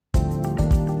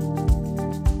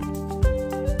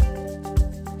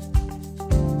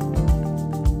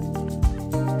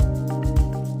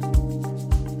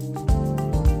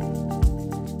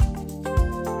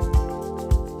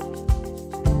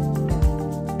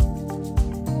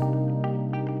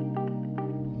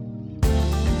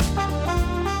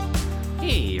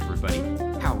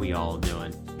y'all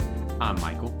doing? I'm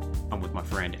Michael. I'm with my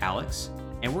friend Alex,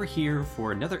 and we're here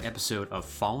for another episode of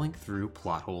Falling Through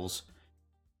Plot Holes,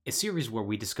 a series where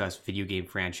we discuss video game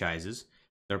franchises,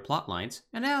 their plot lines,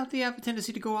 and how they have a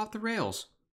tendency to go off the rails.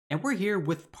 And we're here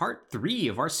with part 3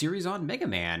 of our series on Mega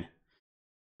Man.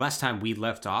 Last time we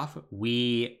left off,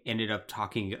 we ended up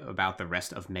talking about the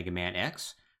rest of Mega Man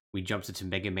X. We jumped into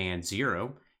Mega Man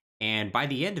Zero, and by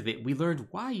the end of it, we learned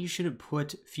why you shouldn't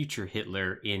put future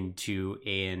Hitler into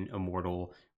an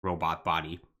immortal robot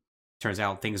body. Turns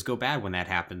out things go bad when that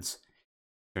happens.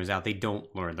 Turns out they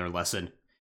don't learn their lesson.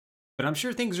 But I'm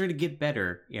sure things are going to get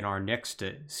better in our next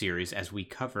series as we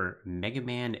cover Mega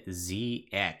Man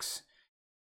ZX,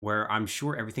 where I'm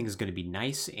sure everything is going to be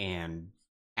nice and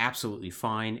absolutely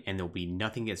fine, and there'll be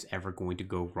nothing that's ever going to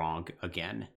go wrong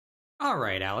again. All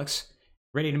right, Alex.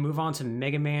 Ready to move on to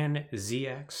Mega Man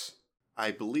ZX?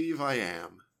 I believe I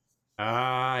am.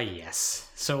 Yes.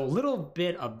 So a little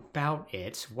bit about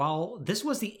it. While this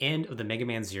was the end of the Mega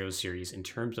Man Zero series in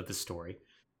terms of the story,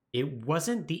 it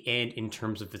wasn't the end in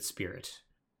terms of its spirit.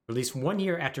 Released 1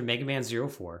 year after Mega Man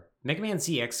 04, Mega Man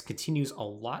ZX continues a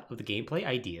lot of the gameplay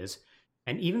ideas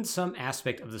and even some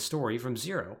aspect of the story from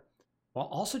Zero, while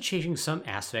also changing some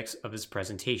aspects of its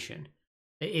presentation.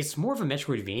 It's more of a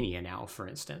Metroidvania now, for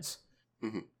instance.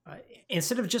 Mm-hmm.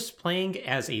 Instead of just playing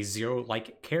as a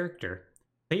Zero-like character,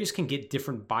 players can get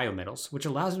different biometals, which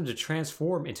allows them to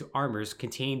transform into armors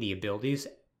containing the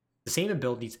same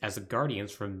abilities as the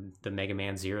Guardians from the Mega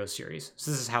Man Zero series.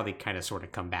 So this is how they kind of sort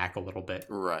of come back a little bit.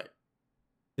 Right.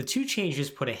 The two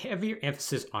changes put a heavier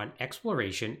emphasis on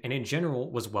exploration and in general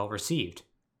was well received.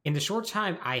 In the short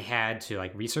time I had to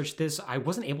research this, I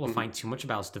wasn't able to find too much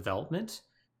about its development.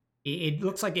 It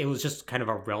looks like it was just kind of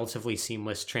a relatively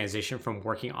seamless transition from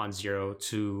working on Zero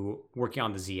to working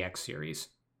on the ZX series.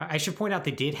 I should point out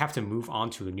they did have to move on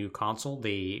to a new console,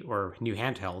 or new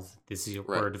handheld.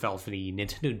 Were developed for the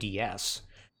Nintendo DS,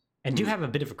 and do have a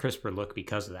bit of a crisper look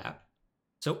because of that.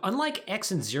 So unlike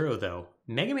X and Zero, though,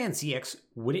 Mega Man ZX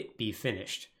wouldn't be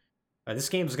finished. This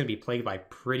game is going to be plagued by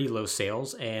pretty low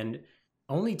sales, and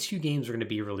only 2 games are going to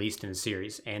be released in the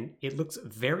series, and it looks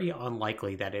very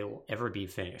unlikely that it will ever be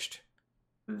finished.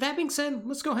 That being said,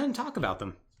 let's go ahead and talk about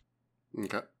them.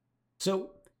 Okay. So,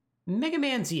 Mega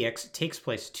Man ZX takes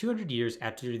place 200 years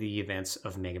after the events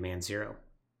of Mega Man Zero.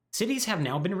 Cities have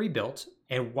now been rebuilt,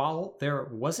 and while there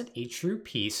wasn't a true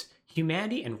peace,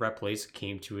 humanity and Reploids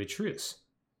came to a truce.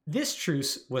 This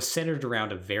truce was centered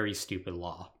around a very stupid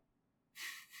law.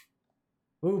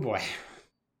 Oh boy.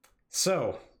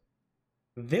 So,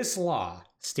 this law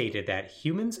stated that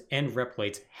humans and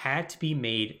Reploids had to be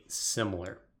made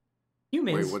similar.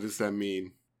 Humans... Wait, what does that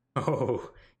mean?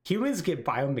 Oh, humans get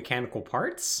biomechanical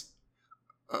parts?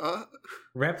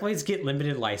 Reploids get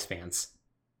limited lifespans.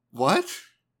 What?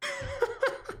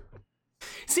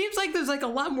 Seems like there's a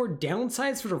lot more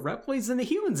downsides for the Reploids than the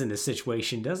humans in this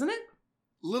situation, doesn't it?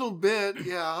 Little bit,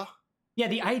 yeah. Yeah,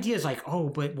 the idea is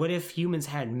but what if humans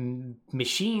had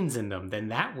machines in them? Then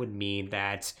that would mean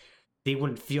that they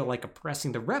wouldn't feel like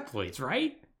oppressing the Reploids,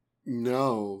 right?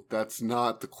 No, that's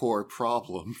not the core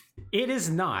problem. It is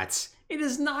not. It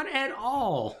is not at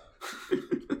all.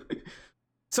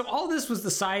 So all this was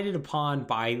decided upon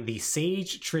by the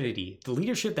Sage Trinity, the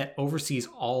leadership that oversees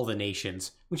all the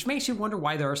nations, which makes you wonder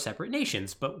why there are separate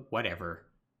nations, but whatever.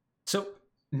 So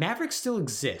Mavericks still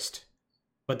exist,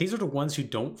 but these are the ones who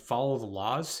don't follow the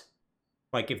laws.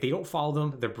 If they don't follow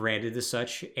them, they're branded as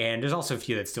such, and there's also a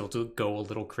few that still do go a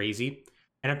little crazy.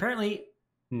 And apparently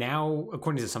now,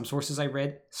 according to some sources I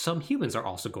read, some humans are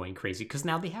also going crazy because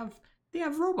now they have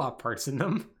robot parts in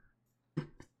them.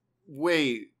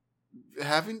 Wait,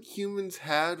 haven't humans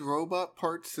had robot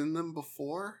parts in them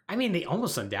before? I mean, they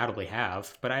almost undoubtedly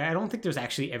have, but I don't think there's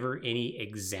actually ever any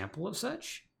example of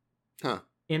such.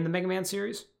 In the Mega Man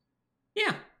series.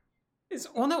 Yeah. It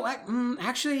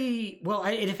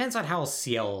depends on how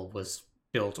CL was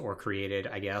built or created,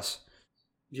 I guess.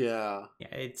 Yeah.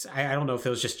 Yeah, I don't know if it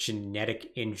was just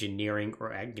genetic engineering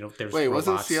or there's Wait, robots.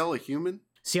 wasn't CL a human?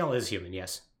 CL is human,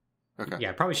 yes. Okay.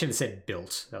 Yeah, I probably shouldn't have said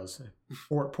built. That was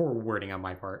poor wording on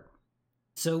my part.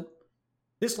 So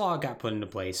this law got put into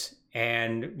place,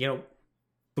 and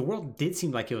the world did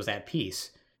seem like it was at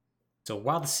peace. So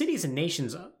while the cities and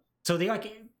nations, so they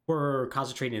were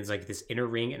concentrating in this inner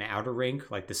ring and outer ring,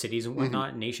 the cities and whatnot,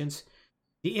 and nations.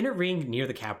 The inner ring near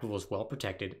the capital was well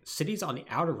protected. Cities on the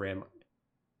outer rim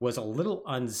was a little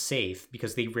unsafe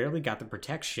because they rarely got the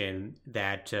protection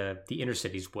that the inner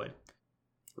cities would.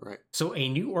 Right. So a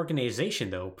new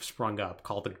organization, though, sprung up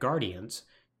called the Guardians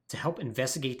to help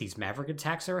investigate these Maverick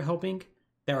attacks that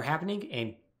are happening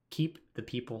and keep the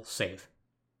people safe.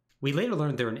 We later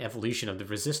learned they're an evolution of the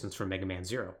Resistance from Mega Man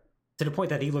Zero, to the point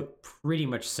that they look pretty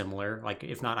much similar, like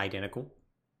if not identical.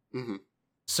 Mm-hmm.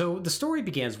 So the story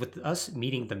begins with us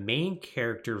meeting the main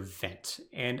character, Vent.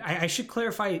 And I should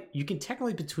clarify, you can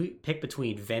technically pick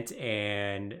between Vent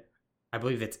and, I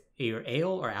believe it's either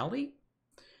Ale or Ali.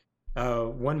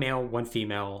 One male, one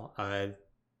female,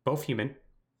 both human.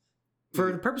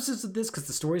 For the purposes of this, because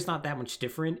the story's not that much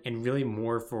different, and really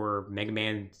more for Mega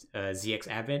Man ZX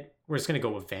Advent, we're just going to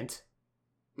go with Vent.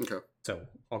 Okay. So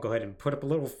I'll go ahead and put up a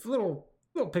little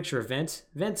picture of Vent.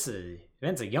 Vent's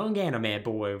a young anime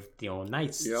boy with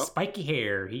nice spiky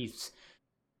hair. He's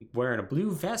wearing a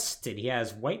blue vest and he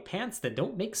has white pants that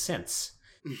don't make sense.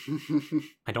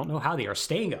 I don't know how they are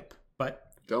staying up,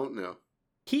 but don't know.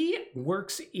 He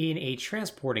works in a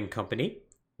transporting company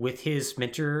with his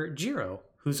mentor Jiro,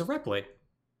 who's a Reploid.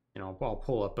 And I'll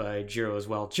pull up Jiro as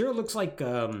well. Jiro looks like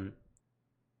Kenshin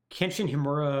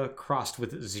Himura crossed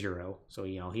with Zero. So,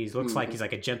 he looks like he's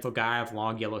like a gentle guy with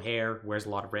long yellow hair, wears a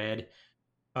lot of red.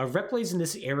 Reploids in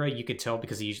this era, you could tell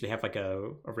because they usually have like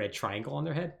a red triangle on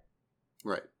their head.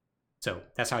 Right. So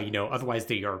that's how you know. Otherwise,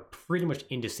 they are pretty much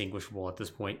indistinguishable at this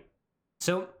point.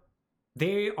 So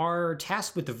they are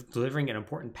tasked with delivering an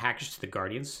important package to the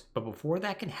Guardians. But before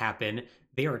that can happen,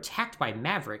 they are attacked by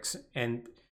Mavericks. And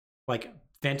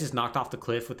Vent is knocked off the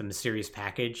cliff with a mysterious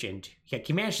package. And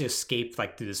he managed to escape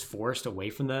through this forest away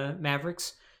from the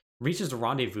Mavericks. Reaches the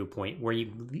rendezvous point where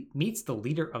he meets the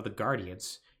leader of the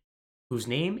Guardians, whose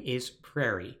name is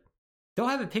Prairie. They'll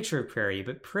have a picture of Prairie,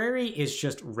 but Prairie is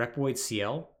just Reploid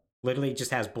CL. Literally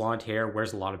just has blonde hair,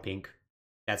 wears a lot of pink.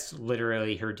 That's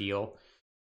literally her deal.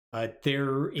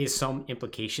 There is some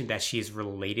implication that she is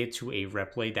related to a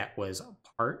Reploid that was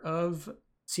part of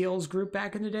CL's group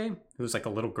back in the day. Who was like a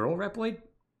little girl Reploid.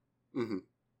 Mm-hmm.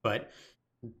 But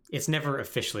it's never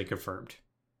officially confirmed.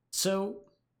 So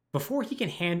before he can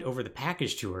hand over the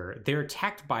package to her, they're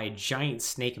attacked by a giant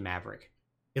snake Maverick.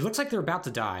 It looks like they're about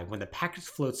to die when the package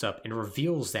floats up and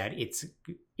reveals that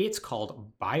it's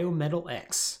called Biometal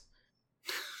X.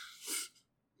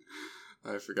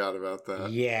 I forgot about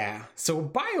that. Yeah. So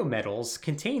biometals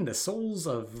contain the souls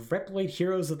of Reploid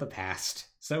heroes of the past.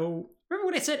 So remember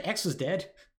when I said X was dead?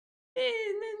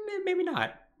 Maybe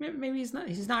not. Maybe he's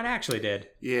not actually dead.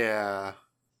 Yeah.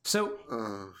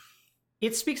 So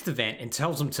it speaks to Vent and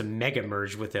tells him to mega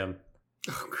merge with him.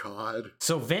 Oh, God.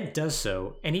 So Vent does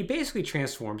so, and he basically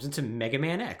transforms into Mega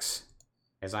Man X,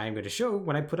 as I am going to show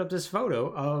when I put up this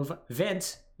photo of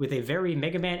Vent with a very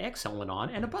Mega Man X helmet on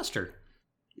and a Buster.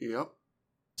 Yep.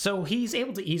 So he's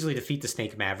able to easily defeat the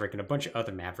Snake Maverick and a bunch of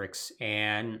other Mavericks,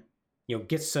 and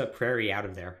gets Prairie out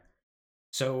of there.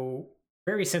 So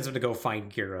Prairie sends him to go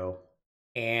find Gyro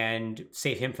and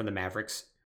save him from the Mavericks,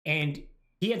 and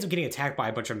he ends up getting attacked by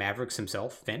a bunch of Mavericks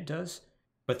himself. Vent does.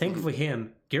 But thankfully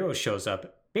him, Gyro shows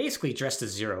up, basically dressed as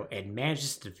Zero, and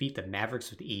manages to defeat the Mavericks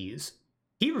with ease.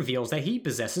 He reveals that he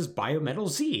possesses Biometal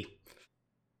Z,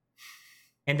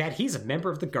 and that he's a member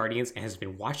of the Guardians and has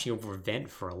been watching over Vent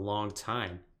for a long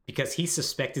time, because he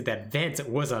suspected that Vent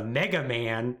was a Mega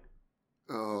Man.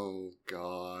 Oh,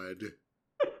 God.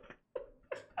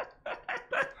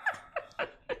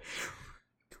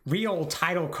 Real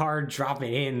title card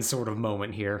dropping in sort of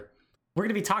moment here. We're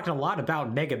going to be talking a lot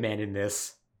about Mega Man in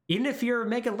this. Even if you're a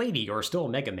Mega Lady or still a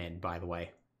Mega Man, by the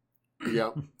way.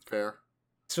 Yep, fair.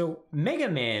 So Mega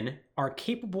Men are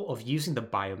capable of using the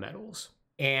biometals.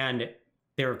 And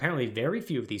there are apparently very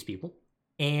few of these people.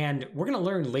 And we're going to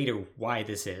learn later why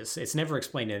this is. It's never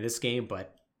explained in this game,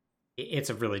 but it's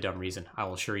a really dumb reason, I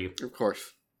will assure you. Of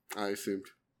course. I assumed.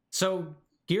 So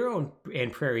Gyro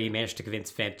and Prairie managed to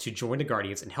convince Vent to join the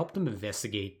Guardians and help them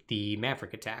investigate the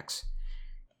Maverick attacks.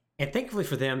 And thankfully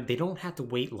for them, they don't have to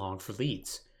wait long for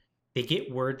leads. They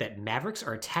get word that Mavericks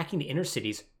are attacking the inner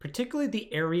cities, particularly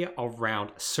the area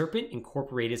around Serpent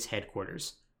Incorporated's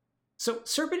headquarters. So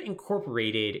Serpent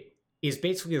Incorporated is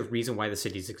basically the reason why the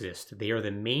cities exist. They are the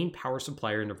main power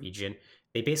supplier in the region.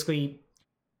 They basically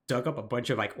dug up a bunch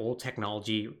of old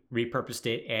technology, repurposed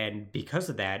it, and because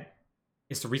of that,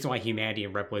 it's the reason why humanity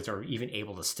and Reploids are even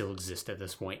able to still exist at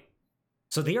this point.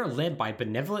 So they are led by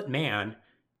Benevolent Man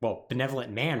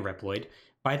Reploid,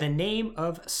 by the name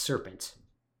of Serpent.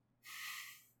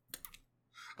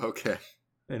 Okay.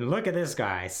 And look at this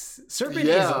guy. Serpent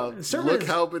look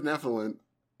how benevolent.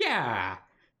 Yeah.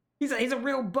 He's a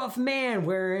real buff man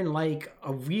wearing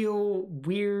a real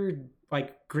weird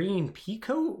green pea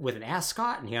coat with an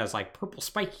ascot, and he has purple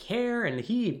spiky hair, and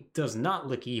he does not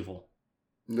look evil.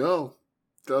 No.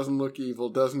 Doesn't look evil,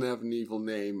 doesn't have an evil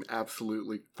name,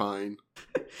 absolutely fine.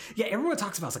 Yeah, everyone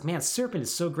talks about it's like, man, Serpent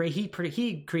is so great. He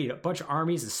created a bunch of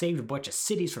armies and saved a bunch of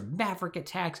cities from Maverick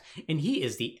attacks, and he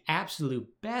is the absolute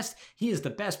best. He is the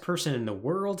best person in the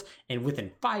world, and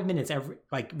within 5 minutes,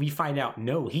 we find out,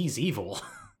 no, he's evil.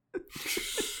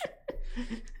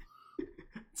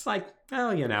 It's like,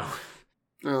 well, you know.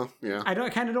 Oh, yeah. I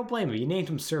kind of don't blame him. You named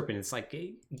him Serpent. It's like,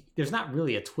 there's not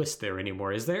really a twist there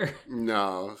anymore, is there?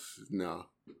 No.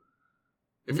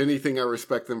 If anything, I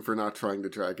respect them for not trying to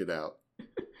drag it out.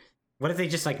 What if they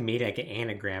just like made like an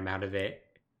anagram out of it,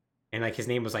 and like his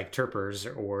name was like Terpers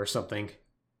or something?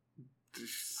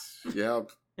 Yeah,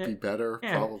 be better,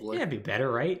 probably. Yeah, be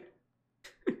better, right?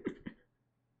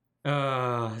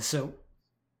 So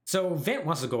Vent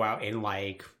wants to go out and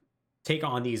like take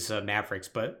on these Mavericks,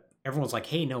 but everyone's like,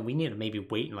 hey, no, we need to maybe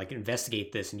wait and like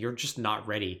investigate this, and you're just not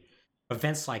ready. But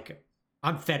Vent's like,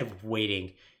 I'm fed up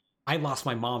waiting. I lost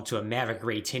my mom to a Maverick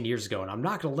raid 10 years ago, and I'm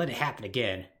not going to let it happen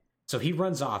again. So he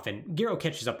runs off, and Giro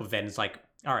catches up with Vent and is like,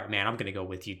 all right, man, I'm going to go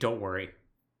with you. Don't worry.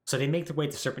 So they make their way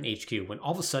to Serpent HQ, when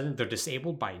all of a sudden they're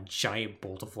disabled by a giant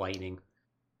bolt of lightning.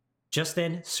 Just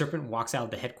then, Serpent walks out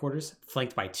of the headquarters,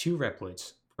 flanked by 2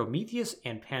 Reploids, Prometheus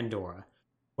and Pandora,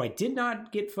 who I did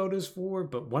not get photos for,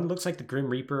 but one looks like the Grim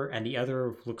Reaper, and the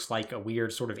other looks like a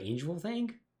weird sort of angel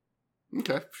thing.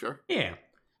 Okay, sure. Yeah.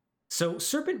 So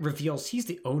Serpent reveals he's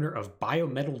the owner of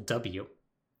Biometal W.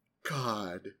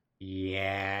 God.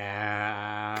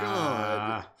 Yeah.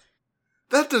 God.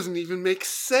 That doesn't even make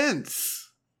sense.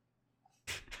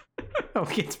 Oh,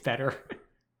 it gets better.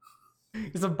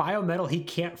 It's a biometal he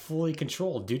can't fully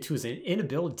control due to his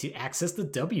inability to access the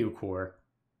W core.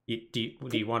 Do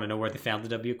you want to know where they found the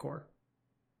W core?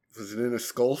 Was it in a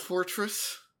skull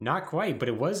fortress? Not quite, but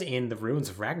it was in the ruins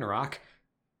of Ragnarok.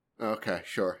 Okay,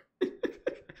 sure.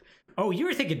 Oh, you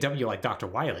were thinking W like Dr.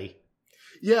 Wily.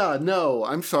 Yeah, no,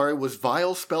 I'm sorry. Was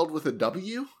Vile spelled with a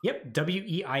W? Yep,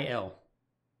 W-E-I-L.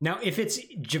 Now, if it's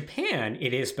Japan,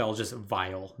 it is spelled just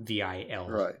Vile, V-I-L-E.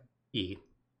 Right.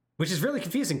 Which is really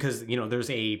confusing because, you know, there is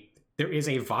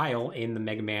a Vile in the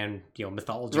Mega Man,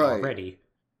 mythology already.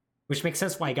 Which makes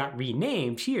sense why it got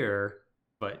renamed here,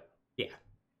 but yeah.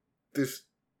 This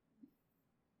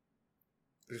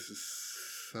is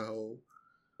so...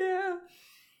 Yeah.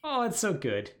 Oh, it's so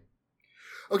good.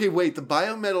 Okay, wait, the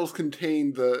biometals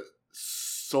contain the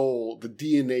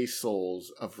DNA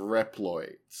souls of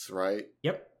Reploids, right?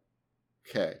 Yep.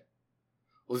 Okay.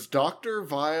 Was Dr.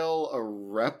 Vile a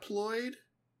Reploid?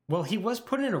 Well, he was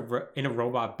put in a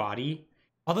robot body.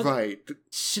 Although, right.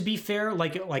 To be fair,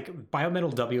 like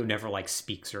Biometal W never like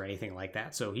speaks or anything like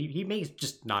that, so he may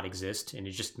just not exist, and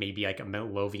it just may be like a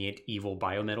malevolent evil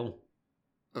biometal.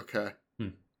 Okay.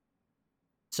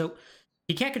 So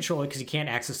he can't control it because he can't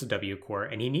access the W core,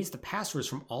 and he needs the passwords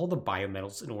from all the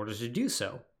biometals in order to do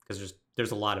so. Because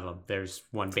there's a lot of them. There's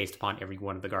one based upon every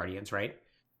one of the Guardians, right?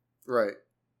 Right.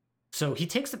 So he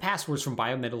takes the passwords from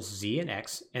biometals Z and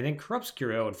X, and then corrupts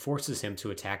Giro and forces him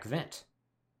to attack Vent.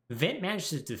 Vent manages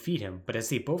to defeat him, but as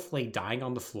they both lay dying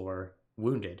on the floor,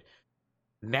 wounded,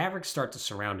 Mavericks start to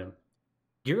surround him.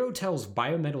 Giro tells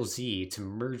Biometal Z to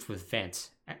merge with Vent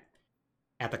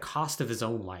at the cost of his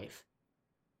own life.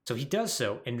 So he does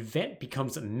so, and Vent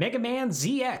becomes Mega Man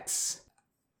ZX.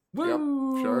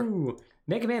 Woo! Yep, sure.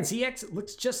 Mega Man ZX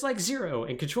looks just like Zero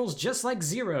and controls just like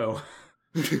Zero.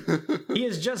 He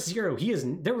is just Zero.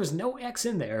 There was no X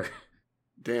in there.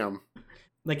 Damn.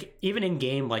 Like, even in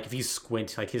game, like, if you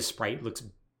squint, like, his sprite looks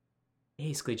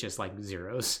basically just like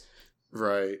Zero's.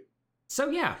 Right. So,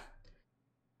 yeah.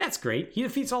 That's great. He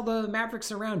defeats all the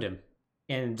Mavericks around him.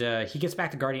 And he gets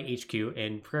back to Guardian HQ,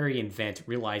 and Prairie and Vent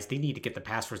realize they need to get the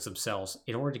passwords themselves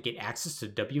in order to get access to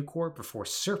W Core before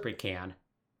Serpent can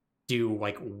do,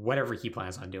 like, whatever he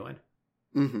plans on doing.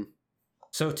 Mm-hmm.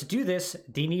 So to do this,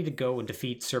 they need to go and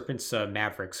defeat Serpent's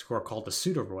Mavericks, who are called the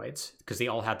Pseudoroids, because they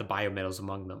all have the biometals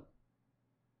among them.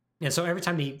 And so every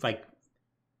time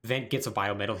Vent gets a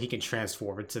biometal, he can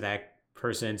transform into that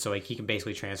person, so like he can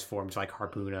basically transform to like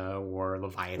Harpoona or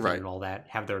Leviathan and all that,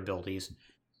 have their abilities.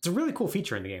 It's a really cool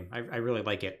feature in the game. I really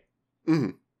like it.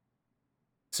 Mm-hmm.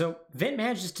 So Vent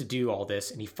manages to do all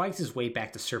this, and he fights his way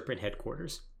back to Serpent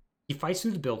headquarters. He fights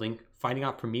through the building, finding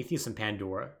out Prometheus and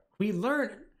Pandora, who we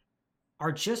learn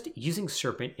are just using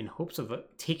Serpent in hopes of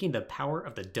taking the power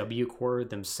of the W Core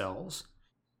themselves.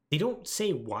 They don't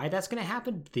say why that's going to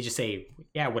happen. They just say,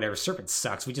 yeah, whatever, Serpent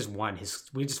sucks. We just want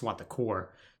the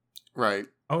core. Right.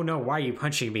 Oh no, why are you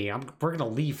punching me? We're going to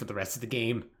leave for the rest of the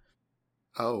game.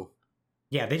 Oh.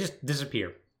 Yeah, they just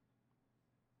disappear.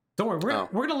 Don't worry,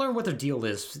 we're going to learn what their deal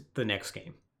is the next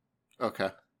game. Okay.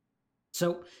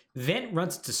 So Vent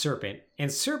runs into Serpent,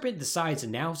 and Serpent decides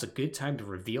now's a good time to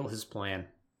reveal his plan.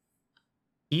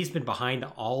 He's been behind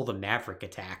all the Maverick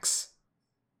attacks.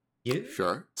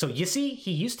 Sure. So you see,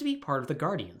 he used to be part of the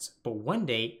Guardians, but one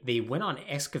day they went on an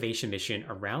excavation mission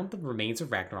around the remains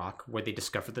of Ragnarok where they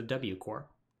discovered the W Core.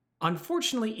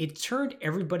 Unfortunately, it turned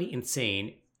everybody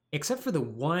insane, except for the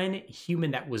one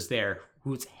human that was there,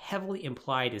 who's heavily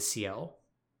implied as CL.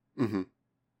 Mm-hmm.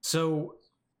 So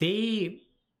they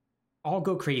all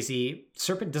go crazy.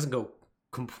 Serpent doesn't go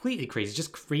completely crazy,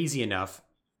 just crazy enough.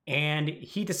 And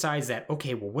he decides that,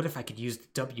 okay, well, what if I could use the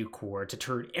W Core to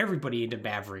turn everybody into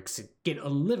Mavericks and get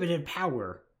unlimited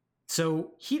power?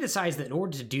 So he decides that in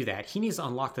order to do that, he needs to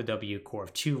unlock the W Core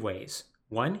of 2 ways.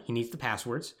 1, he needs the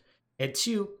passwords. And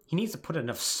 2, he needs to put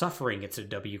enough suffering into the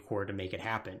W Core to make it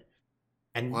happen.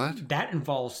 And that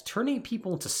involves turning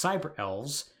people into cyber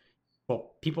elves.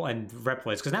 Well, people and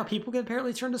Reploids, because now people can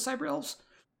apparently turn to cyber elves.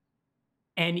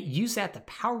 And use that to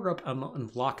power up and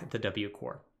unlock the W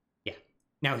Core. Yeah.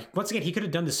 Now, once again, he could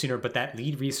have done this sooner, but that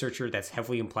lead researcher that's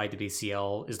heavily implied to be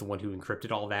CL is the one who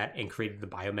encrypted all that and created the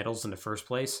biometals in the first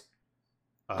place.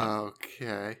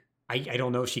 Okay. I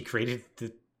don't know if she created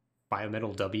the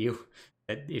biometal W.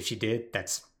 If she did,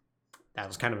 that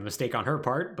was kind of a mistake on her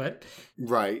part, but...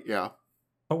 Right, yeah.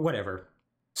 But whatever.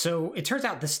 So it turns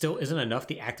out this still isn't enough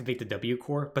to activate the W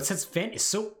Core, but since Vent is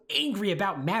so angry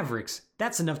about Mavericks,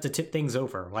 that's enough to tip things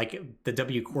over. Like, the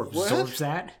W Core absorbs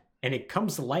that, and it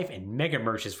comes to life and mega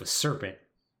merges with Serpent.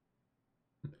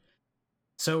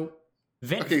 So,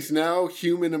 Vent... Okay, so now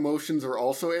human emotions are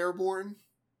also airborne?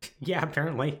 Yeah,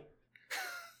 apparently.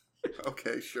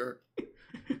 Okay, sure.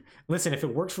 Listen, if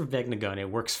it works for Vegnagun, it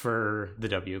works for the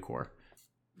W Core.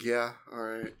 Yeah,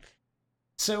 alright.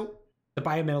 So, the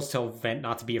biometals tell Vent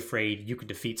not to be afraid, you can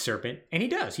defeat Serpent, and he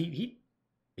does. He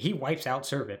wipes out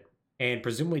Serpent, and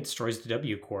presumably destroys the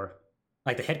W Core.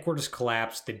 Like, the headquarters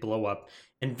collapse, they blow up,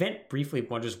 and Vent briefly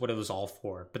wonders what it was all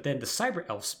for, but then the cyber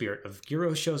elf spirit of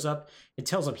Gyro shows up and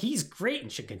tells him he's great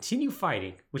and should continue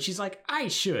fighting, which he's like, I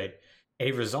should, and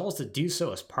he resolves to do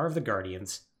so as part of the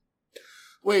Guardians.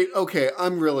 Wait, okay,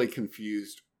 I'm really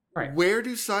confused. Right. Where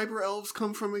do cyber elves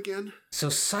come from again? So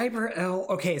cyber elf...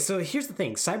 Okay, so here's the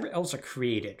thing. Cyber elves are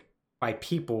created by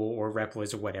people or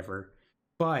Reploids or whatever,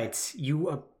 but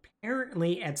you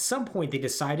apparently, at some point, they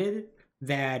decided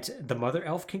that the mother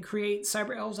elf can create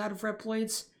cyber elves out of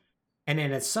Reploids, and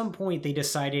then at some point they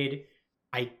decided,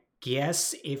 I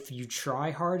guess if you try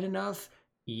hard enough,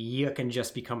 you can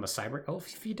just become a cyber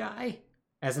elf if you die,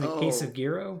 as in the case of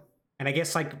Gyro. And I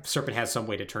guess, like, Serpent has some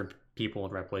way to turn people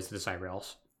and Reploids to the cyber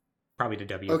elves. Probably to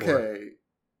W. Okay.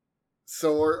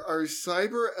 So are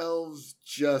cyber elves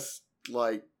just,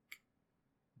 like,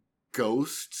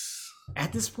 ghosts?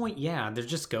 At this point, yeah, they're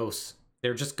just ghosts.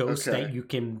 They're just ghosts that you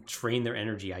can drain their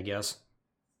energy, I guess.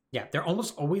 Yeah, they're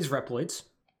almost always Reploids.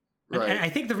 Right. And I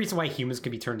think the reason why humans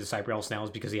can be turned to cyber elves now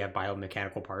is because they have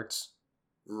biomechanical parts.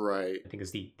 Right. I think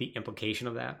is the implication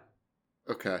of that.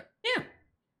 Okay. Yeah.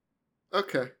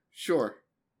 Okay, sure.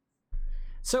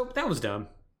 So that was dumb.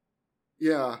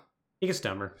 Yeah. It gets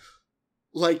dumber.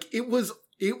 Like, it was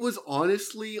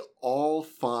honestly all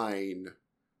fine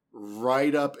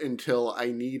right up until I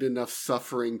need enough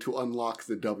suffering to unlock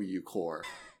the W Core.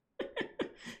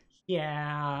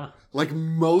 Yeah. Like,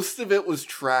 most of it was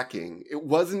tracking. It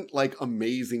wasn't, like,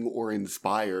 amazing or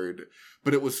inspired,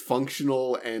 but it was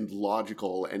functional and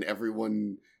logical, and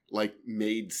everyone, like,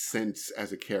 made sense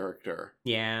as a character.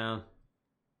 Yeah.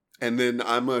 And then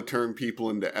I'm gonna turn people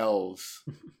into elves.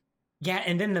 Yeah,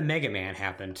 and then the Mega Man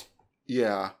happened.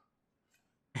 Yeah.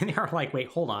 And they are like, wait,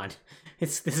 hold on.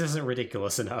 This isn't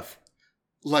ridiculous enough.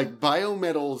 Like,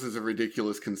 biometals is a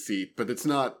ridiculous conceit, but it's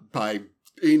not by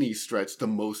any stretch the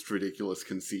most ridiculous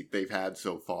conceit they've had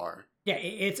so far. Yeah,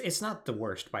 it's not the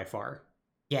worst by far.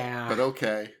 Yeah. But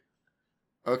okay.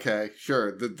 Okay,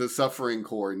 sure. The suffering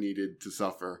core needed to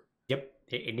suffer. Yep,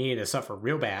 it needed to suffer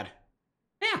real bad.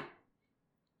 Yeah.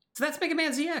 So that's Mega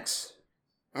Man ZX.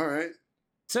 Alright.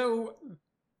 So,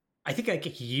 I think like a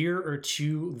year or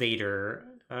two later,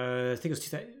 I think it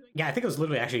was I think it was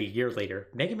literally actually a year later,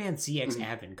 Mega Man ZX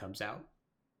Advent comes out.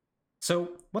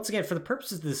 So, once again, for the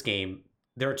purposes of this game,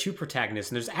 there are two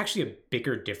protagonists, and there's actually a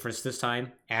bigger difference this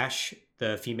time. Ash,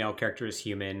 the female character, is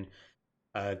human.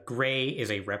 Gray is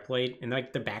a Reploid, and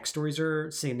like the backstories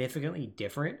are significantly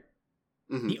different.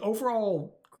 Mm-hmm. The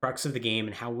overall crux of the game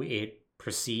and how it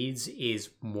proceeds is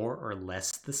more or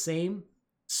less the same.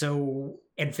 So,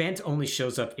 Advent only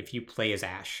shows up if you play as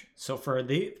Ash. So for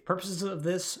the purposes of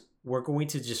this, we're going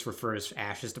to just refer as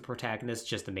Ash as the protagonist,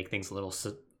 just to make things a little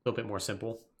bit more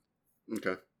simple.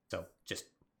 Okay. So, just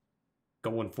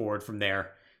going forward from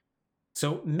there.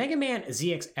 So Mega Man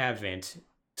ZX Advent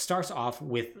starts off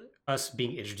with us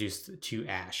being introduced to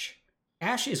Ash.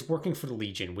 Ash is working for the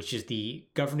Legion, which is the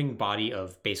governing body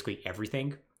of basically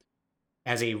everything,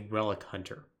 as a relic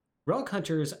hunter. Relic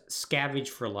hunters scavenge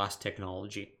for lost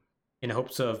technology in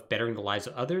hopes of bettering the lives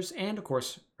of others and, of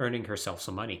course, earning herself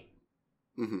some money.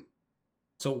 Mm-hmm.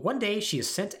 So one day she is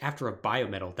sent after a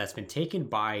biometal that's been taken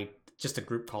by just a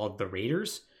group called the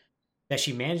Raiders that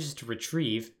she manages to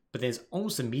retrieve, but then is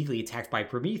almost immediately attacked by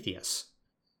Prometheus,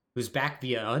 who's back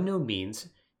via unknown means,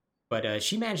 but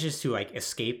she manages to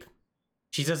escape.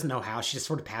 She doesn't know how. She just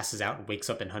sort of passes out and wakes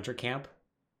up in Hunter Camp.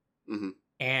 Mm-hmm.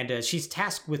 And she's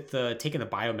tasked with taking the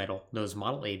biometal, known as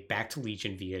Model A, back to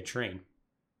Legion via train.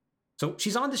 So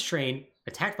she's on this train,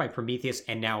 attacked by Prometheus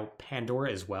and now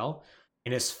Pandora as well,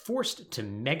 and is forced to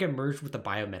mega merge with the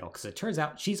biometal, because it turns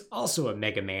out she's also a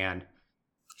Mega Man.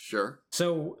 Sure.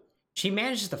 So she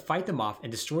manages to fight them off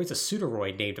and destroys a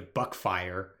pseudoroid named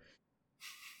Buckfire.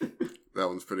 That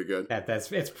one's pretty good.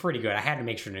 It's pretty good. I had to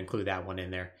make sure to include that one in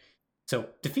there. So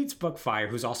defeats Buckfire,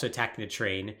 who's also attacking the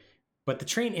train, but the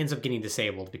train ends up getting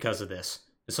disabled because of this.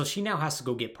 So she now has to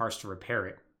go get parts to repair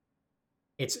it.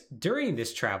 It's during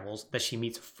this travels that she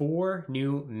meets 4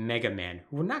 new Mega Men,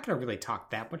 who we're not going to really talk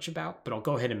that much about, but I'll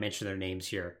go ahead and mention their names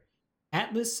here.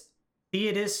 Atlas,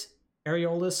 Theodis,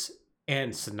 Areolus,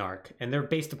 and Snark, and they're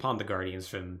based upon the Guardians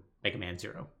from Mega Man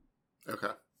Zero.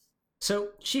 Okay. So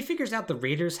she figures out the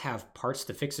Raiders have parts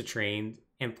to fix the train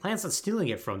and plans on stealing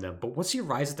it from them, but once she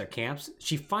arrives at their camps,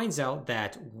 she finds out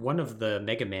that one of the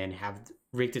Mega Men have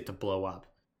rigged it to blow up.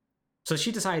 So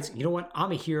she decides, you know what,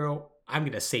 I'm a hero, I'm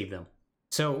going to save them.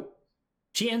 So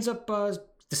she ends up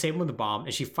disabling the bomb,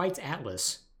 and she fights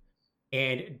Atlas,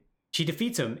 and she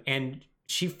defeats him, and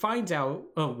she finds out,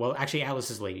 oh, well, actually Atlas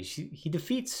is lady. He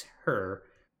defeats her,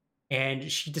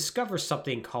 and she discovers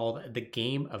something called the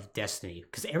Game of Destiny,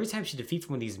 because every time she defeats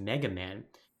one of these Mega Men,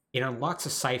 it unlocks a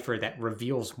cipher that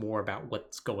reveals more about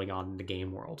what's going on in the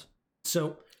game world.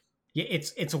 So, yeah,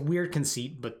 it's a weird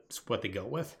conceit, but it's what they go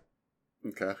with.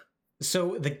 Okay.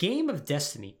 So the Game of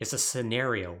Destiny is a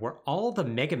scenario where all the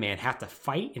Mega Man have to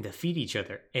fight and defeat each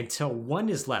other until one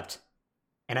is left.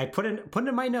 And I put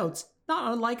in my notes,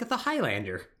 not unlike the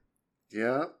Highlander.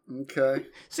 Yeah, okay.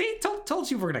 See, told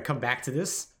you we're going to come back to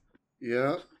this.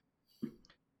 Yeah.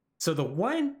 So the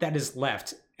one that is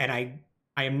left, and I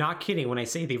am not kidding when I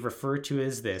say they refer to it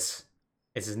as this.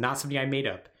 This is not something I made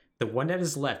up. The one that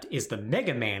is left is the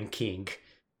Mega Man King,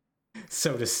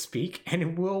 so to speak,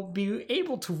 and will be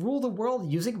able to rule the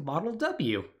world using Model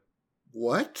W.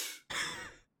 What?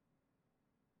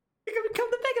 He can become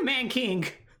the Mega Man King.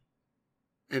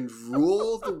 And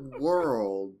rule the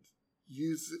world.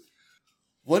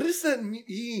 What does that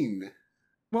mean?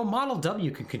 Well, Model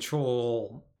W can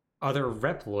control other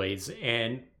Reploids,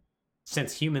 and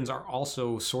since humans are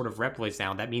also sort of Reploids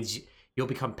now, that means you'll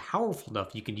become powerful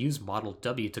enough you can use Model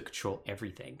W to control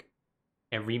everything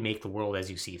and remake the world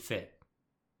as you see fit.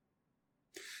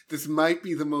 This might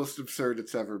be the most absurd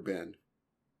it's ever been.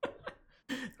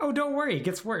 Oh, don't worry, it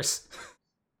gets worse.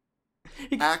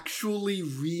 Actually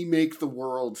remake the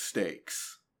world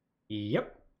stakes.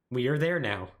 Yep, we are there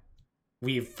now.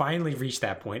 We've finally reached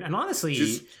that point. And honestly,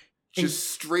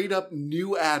 just straight up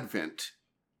new Advent.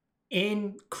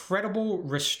 Incredible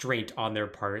restraint on their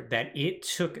part that it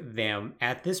took them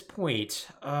at this point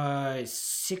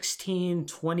 16,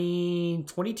 20,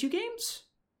 22 games?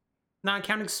 Not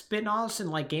counting spin-offs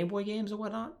and like Game Boy games and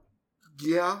whatnot?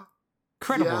 Yeah.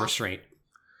 Incredible restraint.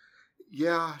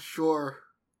 Yeah, sure.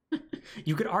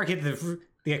 You could argue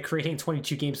that creating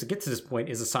 22 games to get to this point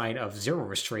is a sign of zero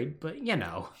restraint, but you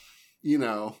know. You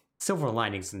know. Silver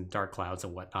linings and dark clouds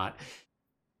and whatnot.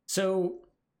 So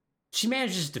she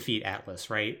manages to defeat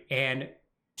Atlas, right? And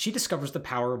she discovers the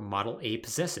power Model A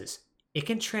possesses. It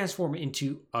can transform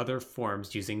into other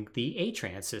forms using the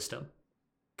A-Trans system.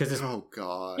 Oh,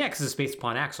 God. Yeah, because it's based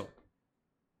upon Axel.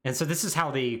 And so this is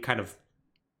how they kind of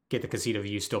get the conceit of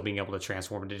you still being able to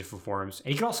transform into different forms.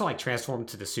 And you can also like transform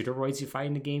into the pseudoroids you fight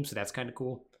in the game, so that's kind of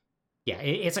cool. Yeah,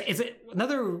 it's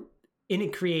another, and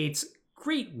it creates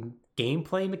great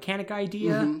gameplay mechanic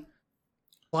idea. Mm-hmm.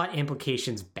 Plot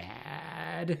implications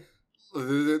bad.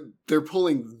 They're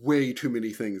pulling way too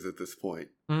many things at this point.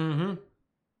 Mm-hmm.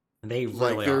 They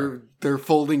really are. They're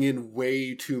folding in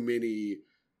way too many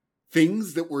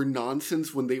things that were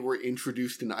nonsense when they were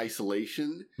introduced in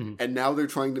isolation, and now they're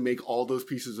trying to make all those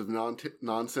pieces of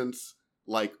nonsense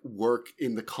like work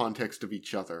in the context of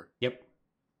each other. Yep.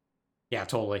 Yeah,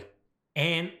 totally.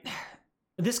 And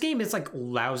this game is like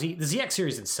lousy. The ZX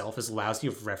series itself is lousy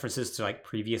with references to like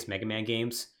previous Mega Man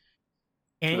games.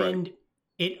 And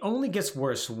it only gets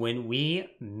worse when we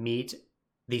meet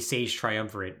the Sage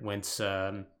Triumvirate once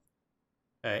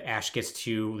Ash gets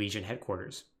to Legion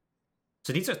headquarters.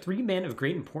 So these are 3 men of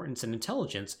great importance and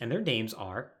intelligence, and their names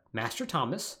are Master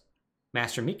Thomas,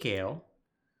 Master Mikhail,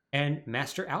 and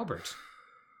Master Albert.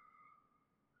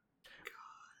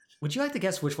 Would you like to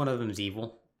guess which one of them is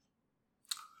evil?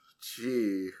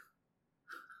 Gee.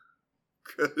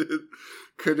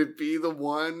 Could it be the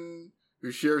one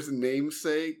who shares a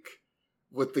namesake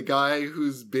with the guy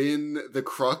who's been the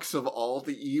crux of all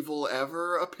the evil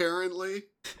ever, apparently?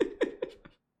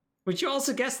 Would you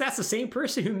also guess that's the same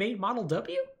person who made Model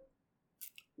W?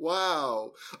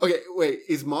 Wow. Okay, wait,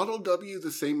 is Model W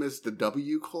the same as the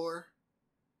W core?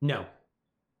 No.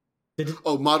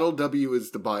 Model W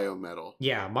is the biometal.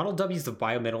 Yeah, Model W is the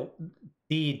biometal.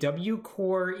 The W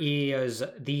core is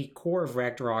the core of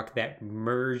Ragnarok that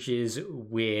merges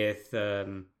with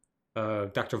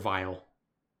Dr. Vile.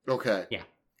 Okay. Yeah.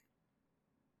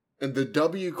 And the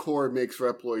W core makes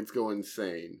Reploids go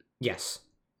insane. Yes.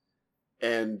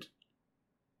 And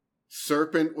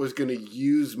Serpent was going to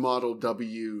use Model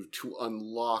W to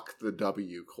unlock the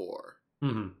W core.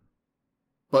 Mm-hmm.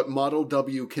 But Model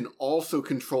W can also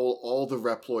control all the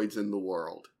Reploids in the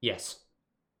world. Yes.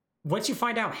 Once you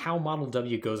find out how Model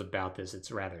W goes about this,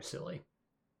 it's rather silly.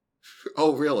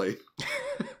 Oh, really?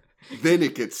 Then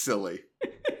it gets silly.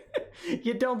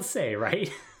 You don't say,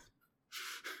 right?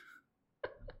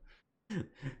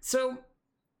 So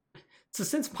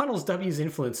since Model W's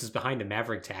influence is behind the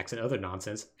Maverick attacks and other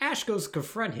nonsense, Ash goes to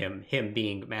confront him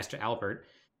being Master Albert.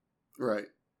 Right.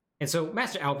 And so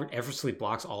Master Albert effortlessly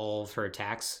blocks all of her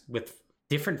attacks with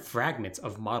different fragments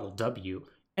of Model W,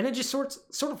 and then just sort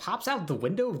of hops out the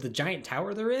window of the giant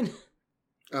tower they're in.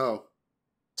 Oh.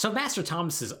 So Master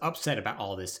Thomas is upset about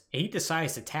all this, and he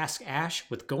decides to task Ash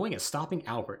with going and stopping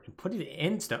Albert and putting an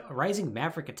end to the rising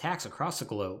Maverick attacks across the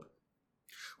globe.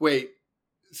 Wait,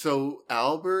 so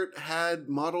Albert had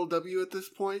Model W at this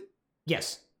point?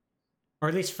 Yes. Or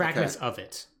at least fragments of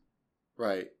it.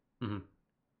 Right. Mm-hmm.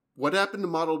 What happened to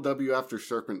Model W after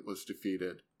Serpent was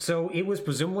defeated? So it was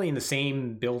presumably in the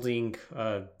same building,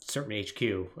 Serpent HQ,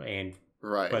 and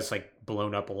was like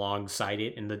blown up alongside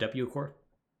it in the W core.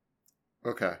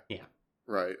 Okay. Yeah.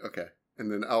 Right, okay.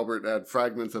 And then Albert had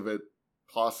fragments of it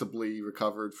possibly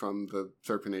recovered from the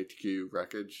Serpent HQ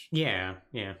wreckage? Yeah.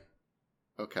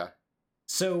 Okay.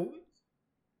 So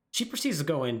she proceeds to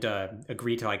go and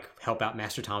agree to help out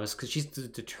Master Thomas because she's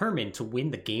determined to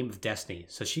win the game of destiny,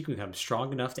 so she can become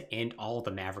strong enough to end all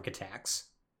the Maverick attacks.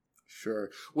 Sure.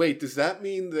 Wait, does that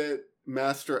mean that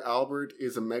Master Albert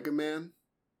is a Mega Man?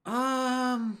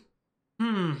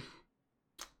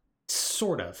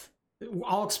 Sort of.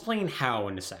 I'll explain how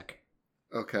in a sec.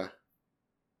 Okay.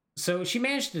 So she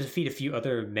managed to defeat a few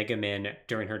other Mega Men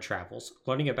during her travels,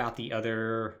 learning about the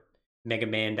other Mega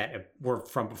Man that were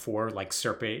from before, like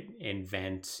Serpent and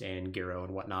Vent and Gyro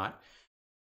and whatnot,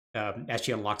 as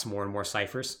she unlocks more and more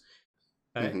ciphers.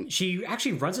 She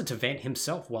actually runs into Vent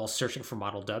himself while searching for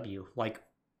Model W.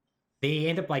 They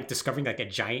end up discovering a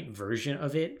giant version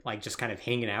of it, just kind of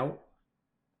hanging out.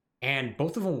 And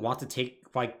both of them want to take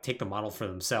the model for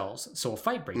themselves, so a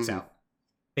fight breaks out.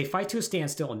 They fight to a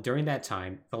standstill, and during that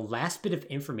time, the last bit of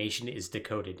information is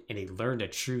decoded, and they learn the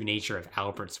true nature of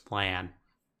Albert's plan.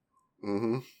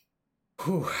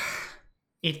 Whew.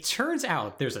 It turns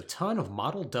out there's a ton of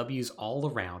Model W's all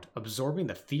around, absorbing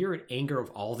the fear and anger of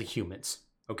all the humans.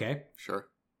 Okay? Sure.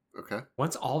 Okay.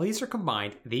 Once all these are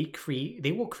combined, they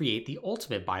will create the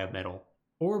ultimate biometal,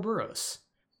 Ouroboros,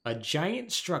 a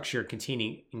giant structure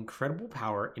containing incredible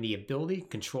power and the ability to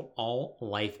control all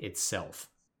life itself.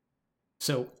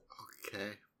 So,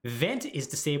 okay. Vent is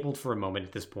disabled for a moment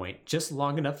at this point, just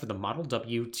long enough for the Model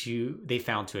W they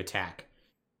found to attack.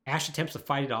 Ash attempts to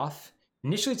fight it off.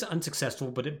 Initially it's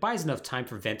unsuccessful, but it buys enough time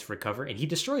for Vent to recover, and he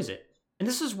destroys it. And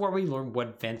this is where we learn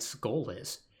what Vent's goal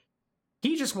is.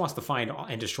 He just wants to find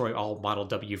and destroy all Model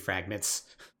W fragments.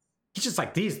 He's just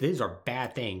like, these are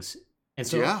bad things. And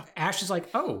so Ash is like,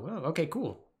 oh, okay,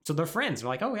 cool. So they're friends. They're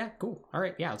like, oh yeah, cool. All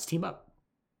right, yeah, let's team up.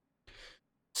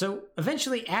 So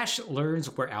eventually Ash learns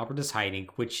where Albert is hiding,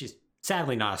 which is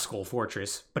sadly not a Skull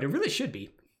Fortress, but it really should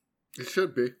be. It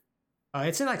should be.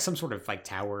 It's in some sort of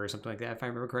tower or something like that, if I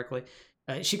remember correctly.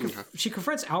 She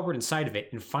confronts Albert inside of it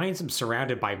and finds him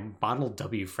surrounded by Model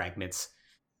W fragments.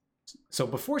 So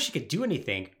before she could do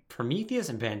anything, Prometheus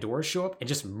and Pandora show up and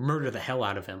just murder the hell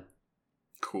out of him.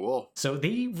 Cool. So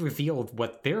they revealed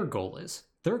what their goal is.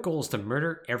 Their goal is to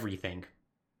murder everything.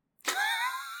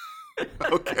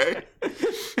 Okay.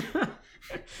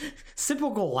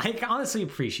 Simple goal. I honestly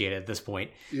appreciate it at this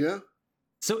point. Yeah.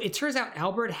 So it turns out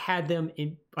Albert had them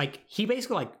in, he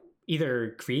basically,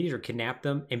 either created or kidnapped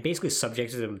them and basically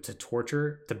subjected them to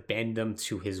torture to bend them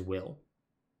to his will.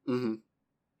 Mm-hmm.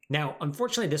 Now,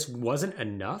 unfortunately, this wasn't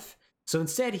enough. So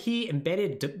instead, he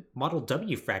embedded Model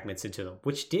W fragments into them,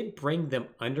 which did bring them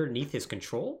underneath his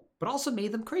control, but also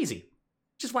made them crazy.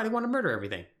 Which is why they want to murder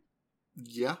everything.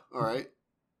 Yeah, all right.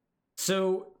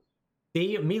 So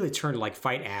they immediately turn to like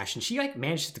fight Ash, and she like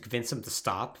manages to convince him to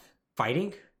stop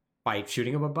fighting by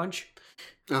shooting him a bunch,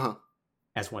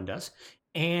 as one does.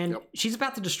 And she's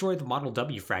about to destroy the Model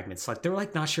W fragments. Like they're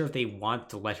like not sure if they want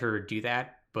to let her do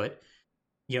that, but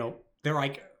you know they're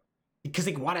like because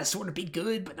they want to sort of be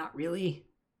good, but not really.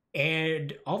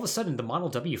 And all of a sudden, the Model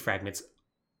W fragments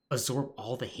absorb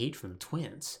all the hate from the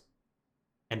twins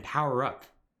and power up.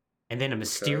 And then a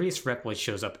mysterious Reploid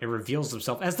shows up and reveals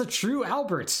himself as the true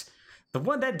Albert. The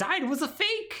one that died was a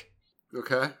fake.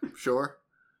 Okay, sure.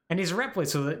 And he's a Reploid,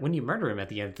 so that when you murder him at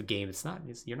the end of the game,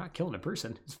 you're not killing a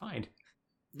person. It's fine.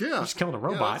 Yeah. You're just killing a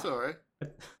robot. Yeah, that's all right.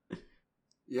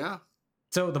 Yeah.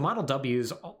 So the Model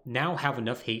Ws now have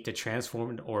enough hate to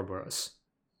transform into Ouroboros,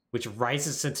 which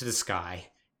rises into the sky.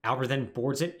 Albert then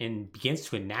boards it and begins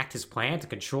to enact his plan to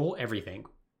control everything.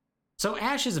 So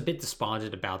Ash is a bit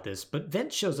despondent about this, but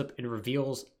Vent shows up and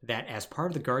reveals that as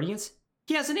part of the Guardians,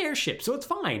 he has an airship, so it's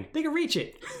fine. They can reach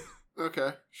it.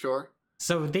 Okay, sure.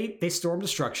 So they storm the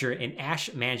structure, and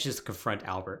Ash manages to confront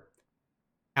Albert.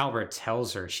 Albert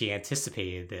tells her she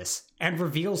anticipated this, and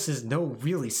reveals his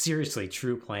really seriously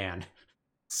true plan.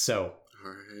 So,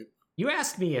 all right. You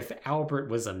asked me if Albert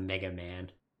was a Mega Man.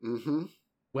 Mm-hmm.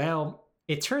 Well,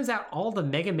 it turns out all the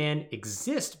Mega Man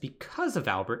exist because of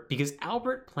Albert, because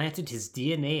Albert planted his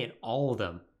DNA in all of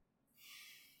them,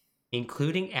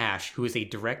 including Ash, who is a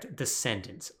direct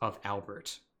descendant of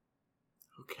Albert.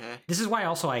 Okay. This is why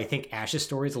also I think Ash's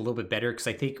story is a little bit better, because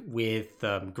I think with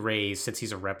Gray, since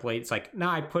he's a Reploid, it's like,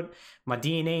 nah, I put my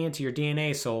DNA into your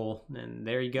DNA, soul, and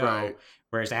there you go. Right.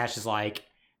 Whereas Ash is like,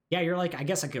 yeah, you're like, I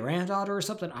guess a granddaughter or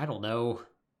something? I don't know.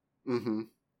 Mm-hmm.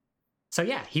 So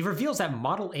yeah, he reveals that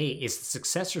Model A is the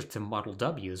successor to Model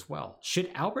W as well. Should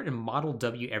Albert and Model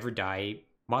W ever die,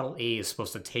 Model A is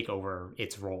supposed to take over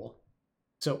its role.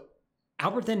 So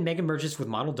Albert then mega merges with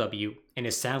Model W and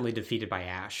is soundly defeated by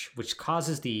Ash, which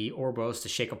causes the Ouroboros to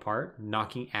shake apart,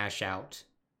 knocking Ash out.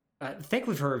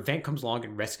 Thankfully for her, Vent comes along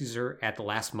and rescues her at the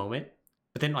last moment,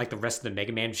 but then like the rest of the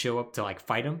Mega Man show up to like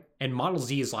fight him, and Model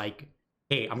Z is like,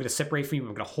 hey, I'm going to separate from you,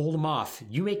 I'm going to hold him off,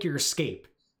 you make your escape.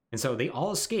 And so they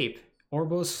all escape.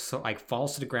 Ouroboros like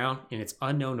falls to the ground, and it's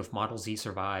unknown if Model Z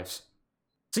survives.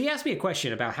 So you asked me a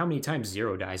question about how many times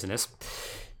Zero dies in this.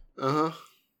 Uh-huh.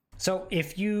 So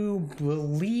if you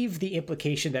believe the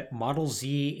implication that Model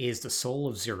Z is the soul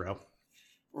of Zero,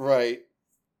 right,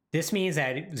 this means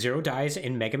that Zero dies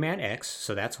in Mega Man X,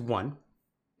 so that's 1.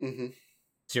 Mm-hmm.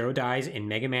 Zero dies in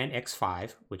Mega Man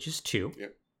X5, which is 2.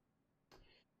 Yep.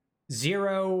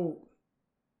 Zero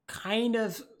kind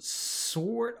of,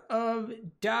 sort of,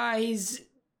 dies,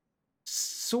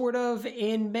 sort of,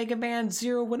 in Mega Man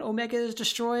Zero when Omega is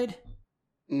destroyed.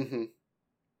 Mm-hmm.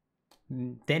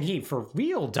 Then he, for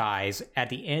real, dies at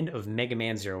the end of Mega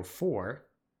Man 04.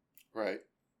 Right.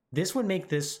 This would make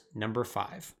this number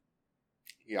 5.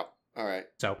 Yep. All right.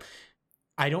 So,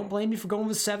 I don't blame you for going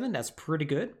with 7. That's pretty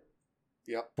good.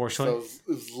 Yep. Fortunately. So,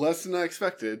 it was less than I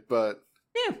expected, but...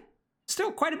 Yeah,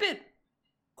 still quite a bit.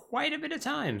 Quite a bit of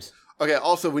times. Okay,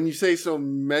 also, when you say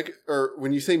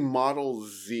when you say Model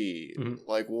Z,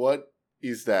 like, what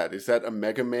is that? Is that a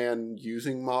Mega Man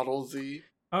using Model Z?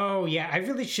 Oh, yeah, I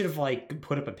really should have, like,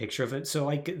 put up a picture of it. So,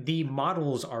 like, the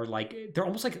models are, like, they're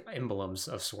almost like emblems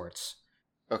of sorts.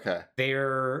 Okay.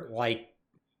 They're, like,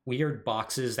 weird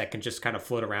boxes that can just kind of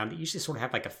float around. They usually sort of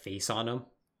have, like, a face on them.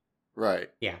 Right.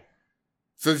 Yeah.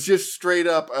 So it's just straight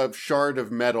up a shard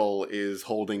of metal is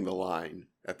holding the line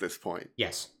at this point?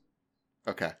 Yes.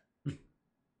 Okay.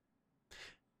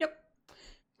 Yep.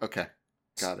 Okay.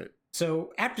 Got it.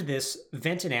 So, after this,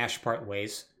 Vent and Ash part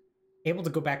ways, able to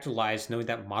go back to their lives knowing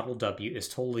that Model W is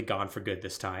totally gone for good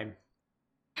this time.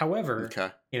 However,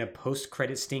 in a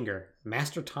post-credit stinger,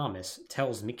 Master Thomas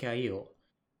tells Mikhail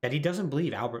that he doesn't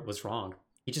believe Albert was wrong.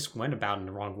 He just went about it in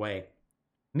the wrong way.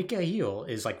 Mikhail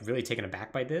is like really taken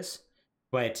aback by this,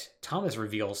 but Thomas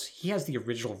reveals he has the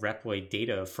original Reploid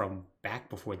data from back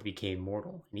before they became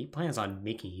mortal, and he plans on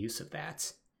making use of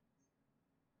that.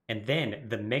 And then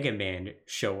the Mega Man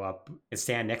show up and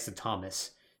stand next to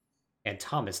Thomas, and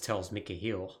Thomas tells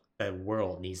Mikhail that the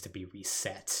world needs to be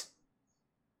reset.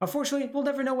 Unfortunately, we'll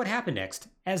never know what happened next,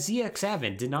 as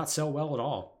ZX7 did not sell well at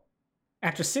all.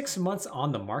 After 6 months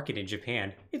on the market in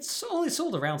Japan, it's only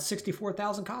sold around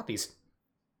 64,000 copies.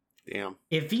 Damn.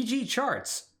 If VG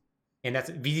Charts, and that's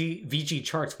VG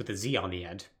Charts with a Z on the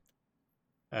end,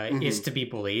 is to be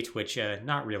believed, which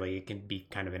not really. It can be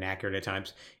kind of inaccurate at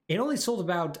times. It only sold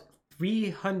about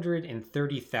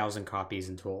 330,000 copies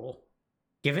in total.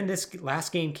 Given this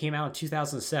last game came out in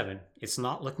 2007, it's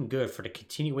not looking good for the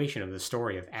continuation of the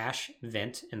story of Ash,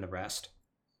 Vent, and the rest.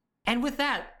 And with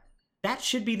that, that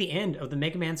should be the end of the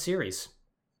Mega Man series.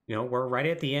 You know, we're right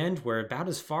at the end. We're about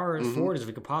as far forward as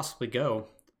we could possibly go.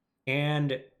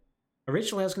 And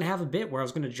originally I was going to have a bit where I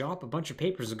was going to drop a bunch of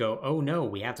papers and go, oh no,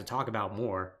 we have to talk about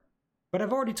more. But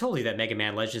I've already told you that Mega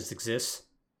Man Legends exists.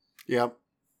 Yep.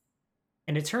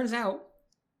 And it turns out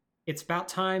it's about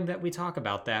time that we talk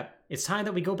about that. It's time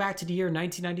that we go back to the year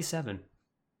 1997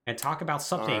 and talk about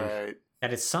something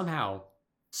that is somehow,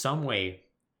 some way,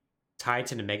 tied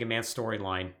to the Mega Man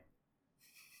storyline.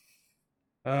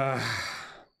 I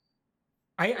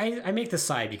make this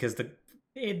side because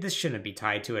this shouldn't be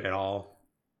tied to it at all.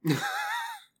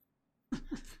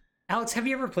 Alex, have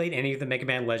you ever played any of the Mega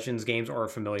Man Legends games or are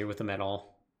familiar with them at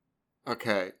all?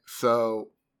 Okay, so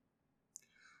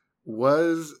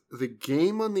was the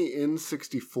game on the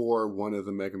N64 one of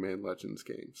the Mega Man Legends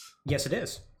games? Yes, it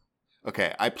is.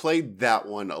 Okay, I played that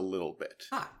one a little bit.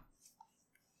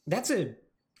 That's an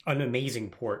amazing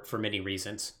port for many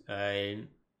reasons.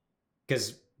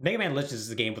 Because Mega Man Legends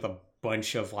is a game with a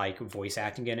bunch of like voice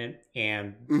acting in it,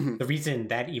 and the reason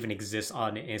that even exists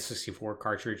on an N64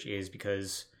 cartridge is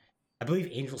because I believe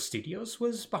Angel Studios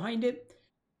was behind it.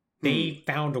 They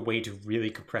found a way to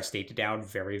really compress data down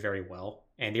very, very well,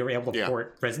 and they were able to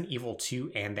port Resident Evil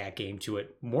 2 and that game to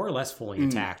it more or less fully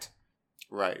intact.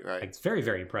 Right. Like, it's very,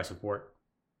 very impressive port.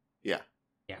 Yeah.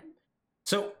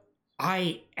 So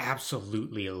I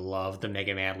absolutely love the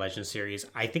Mega Man Legends series.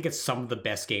 I think it's some of the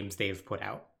best games they've put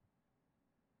out.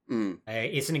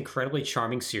 It's an incredibly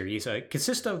charming series. It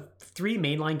consists of 3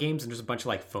 mainline games, and there's a bunch of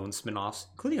like phone spin-offs,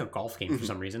 including a golf game for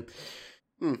some reason.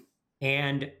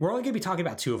 And we're only going to be talking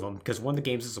about 2 of them, because one of the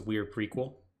games is a weird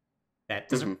prequel that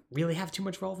doesn't really have too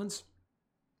much relevance.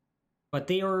 But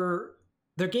they're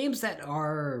games that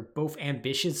are both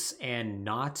ambitious and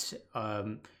not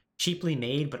cheaply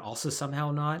made, but also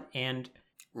somehow not. And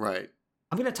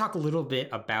I'm going to talk a little bit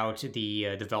about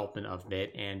the development of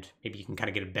it, and maybe you can kind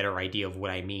of get a better idea of what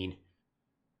I mean.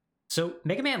 So,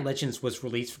 Mega Man Legends was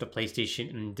released for the PlayStation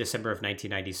in December of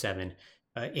 1997.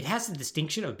 It has the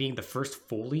distinction of being the first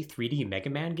fully 3D Mega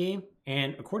Man game,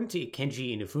 and according to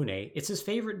Kenji Inafune, it's his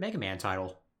favorite Mega Man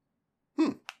title.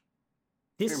 I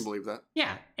can believe that.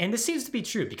 Yeah, and this seems to be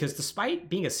true, because despite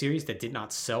being a series that did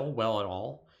not sell well at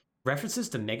all, references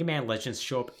to Mega Man Legends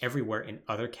show up everywhere in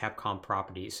other Capcom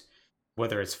properties,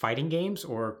 whether it's fighting games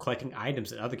or collecting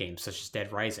items in other games, such as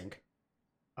Dead Rising.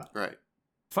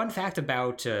 Fun fact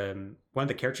about one of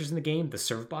the characters in the game, the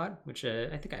Servbot, which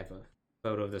I think I have a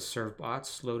photo of the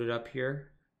Servbots loaded up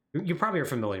here. You probably are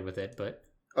familiar with it, but...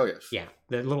 Oh, yes. Yeah,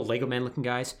 the little Lego Man looking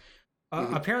guys.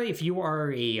 Apparently, if you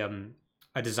are a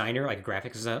designer, like a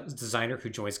graphics designer who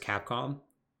joins Capcom,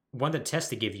 one of the tests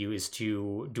they give you is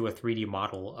to do a 3D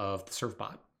model of the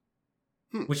Servbot.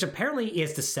 Which apparently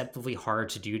is deceptively hard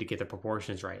to do to get the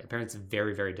proportions right. Apparently it's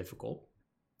very, very difficult.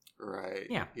 Right.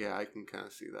 Yeah, I can kind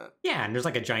of see that. Yeah, and there's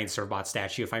like a giant Servbot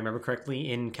statue, if I remember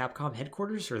correctly, in Capcom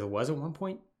headquarters, or there was at one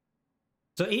point.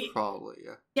 So probably,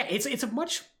 yeah. Yeah, it's a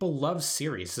much beloved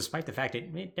series, despite the fact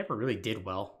it never really did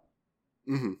well.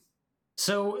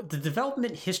 So the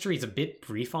development history is a bit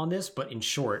brief on this, but in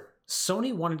short,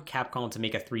 Sony wanted Capcom to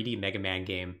make a 3D Mega Man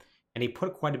game, and they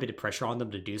put quite a bit of pressure on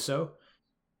them to do so.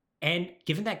 And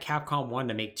given that Capcom wanted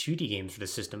to make 2D games for the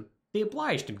system, they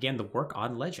obliged and began the work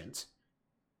on Legends.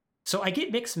 So I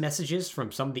get mixed messages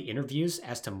from some of the interviews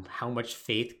as to how much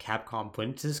faith Capcom put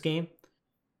into this game.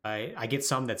 I get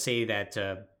some that say that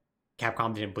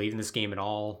Capcom didn't believe in this game at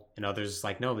all, and others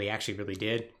like, no, they actually really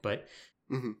did. But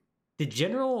the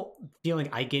general feeling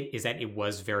I get is that it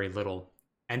was very little.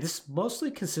 And this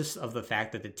mostly consists of the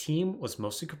fact that the team was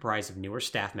mostly comprised of newer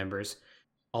staff members,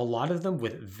 a lot of them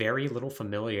with very little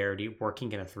familiarity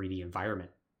working in a 3D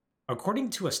environment. According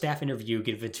to a staff interview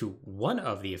given to one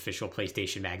of the official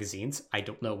PlayStation magazines, I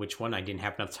don't know which one, I didn't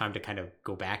have enough time to kind of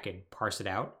go back and parse it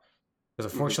out,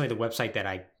 because unfortunately the website that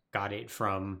I got it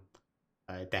from,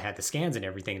 that had the scans and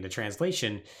everything, the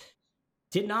translation,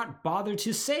 did not bother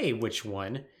to say which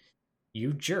one.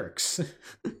 You jerks.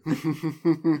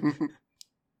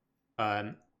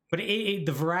 But the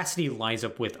veracity lines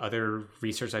up with other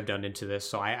research I've done into this,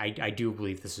 so I do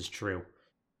believe this is true.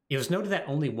 It was noted that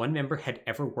only one member had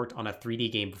ever worked on a 3D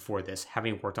game before this,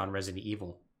 having worked on Resident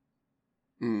Evil.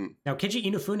 Now, Kenji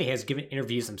Inafune has given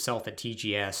interviews himself at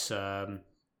TGS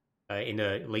in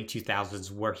the late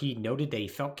 2000s, where he noted that he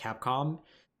felt Capcom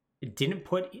didn't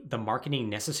put the marketing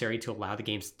necessary to allow the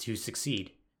games to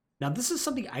succeed. Now, this is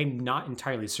something I'm not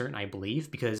entirely certain I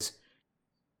believe, because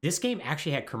this game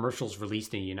actually had commercials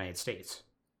released in the United States.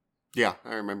 Yeah,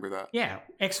 I remember that. Yeah,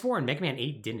 X4 and Mega Man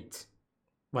 8 didn't.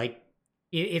 Like,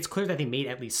 it's clear that they made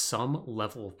at least some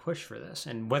level of push for this.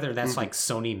 And whether that's like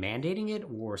Sony mandating it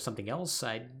or something else,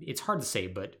 it's hard to say,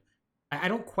 but I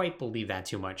don't quite believe that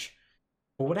too much.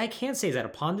 But what I can say is that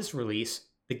upon this release,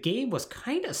 the game was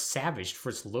kind of savaged for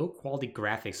its low quality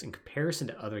graphics in comparison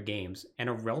to other games and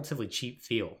a relatively cheap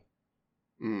feel.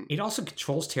 It also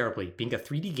controls terribly, being a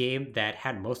 3D game that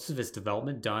had most of its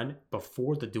development done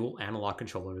before the dual analog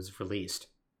controller was released.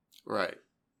 Right.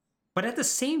 But at the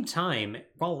same time,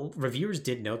 while reviewers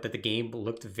did note that the game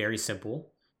looked very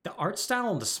simple, the art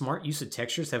style and the smart use of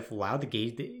textures have allowed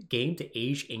the game to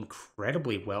age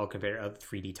incredibly well compared to other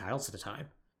 3D titles at the time.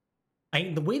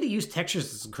 The way they use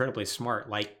textures is incredibly smart.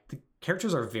 Like, the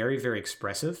characters are very, very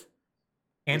expressive.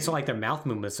 And so, like, their mouth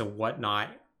movements and whatnot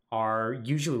are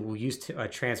usually will use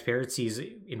transparencies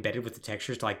embedded with the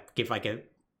textures to, like, give, like, a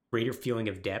greater feeling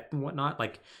of depth and whatnot.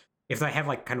 Like, if they have,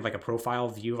 like, kind of like a profile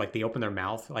view, like, they open their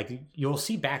mouth, like, you'll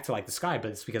see back to, like, the sky,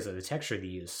 but it's because of the texture they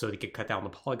use, so they could cut down the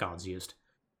polygons used.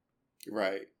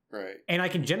 Right. And,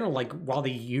 like, in general, like, while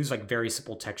they use, like, very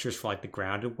simple textures for, like, the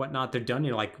ground and whatnot, they're done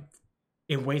in, like,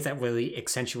 in ways that really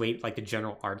accentuate, like, the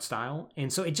general art style.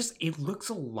 And so it looks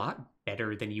a lot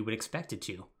better than you would expect it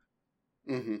to.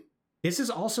 This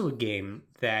is also a game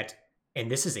that,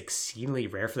 and this is exceedingly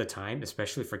rare for the time,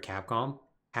 especially for Capcom,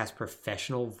 has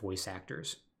professional voice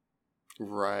actors.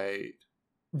 Right.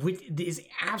 Which is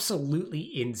absolutely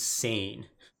insane.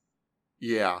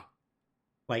 Yeah.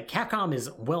 Like, Capcom is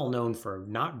well known for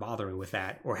not bothering with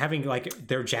that, or having, like,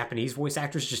 their Japanese voice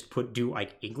actors just do,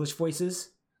 like, English voices.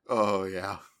 Oh,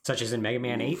 yeah. Such as in Mega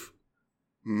Man 8.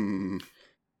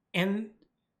 And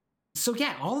so,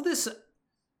 yeah, all this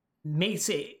makes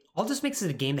it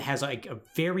a game that has, like, a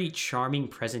very charming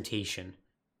presentation.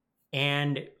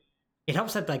 And it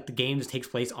helps that, like, the game takes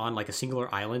place on, like, a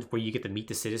singular island where you get to meet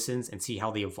the citizens and see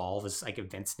how they evolve as, like,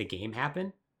 events in the game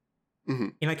happen.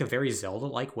 In, like, a very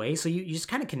Zelda-like way. So you just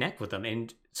kind of connect with them.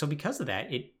 And so because of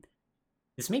that,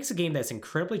 this makes a game that's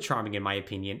incredibly charming, in my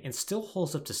opinion, and still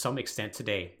holds up to some extent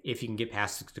today, if you can get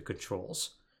past the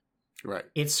controls. Right.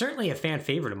 It's certainly a fan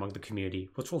favorite among the community,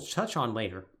 which we'll touch on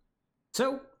later.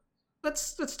 So,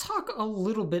 let's talk a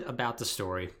little bit about the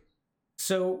story.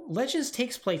 So, Legends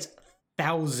takes place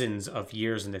thousands of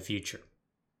years in the future.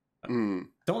 Don't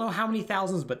know how many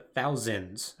thousands, but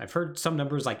thousands. I've heard some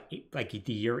numbers like the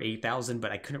year 8,000,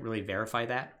 but I couldn't really verify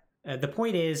that. The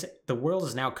point is, the world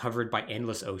is now covered by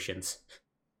endless oceans.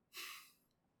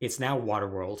 It's now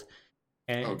Waterworld.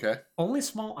 And only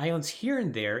small islands here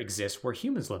and there exist where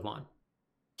humans live on.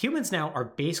 Humans now are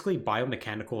basically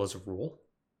biomechanical as a rule.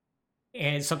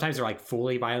 And sometimes they're, like,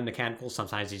 fully biomechanical.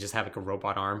 Sometimes they just have, like, a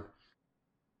robot arm.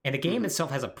 And the game itself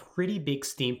has a pretty big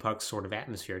steampunk sort of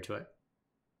atmosphere to it.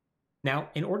 Now,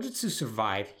 in order to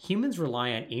survive, humans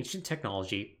rely on ancient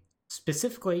technology.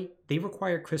 Specifically, they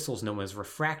require crystals known as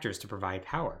refractors to provide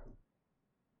power.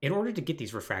 In order to get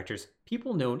these refractors,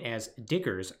 people known as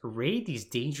diggers raid these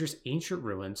dangerous ancient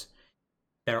ruins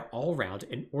that are all around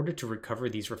in order to recover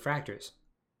these refractors.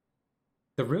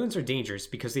 The ruins are dangerous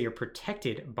because they are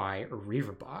protected by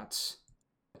Reaverbots.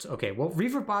 Okay, well,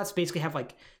 Reaverbots basically have,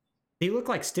 like, they look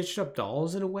like stitched up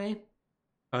dolls in a way.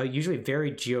 Usually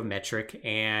very geometric,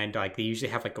 and, like, they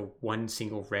usually have, like, one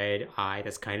single red eye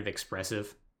that's kind of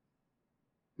expressive.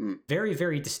 Very,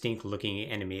 very distinct looking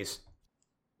enemies.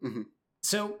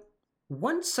 So,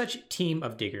 one such team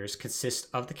of diggers consists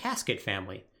of the Casket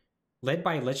family, led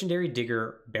by legendary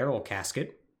digger Barrel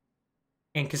Casket,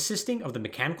 and consisting of the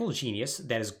mechanical genius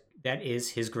that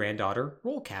is his granddaughter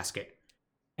Roll Casket,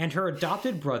 and her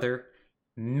adopted brother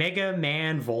Mega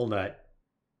Man Volnut.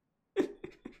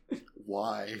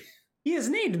 Why? He is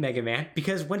named Mega Man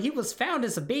because when he was found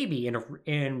as a baby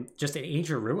in just an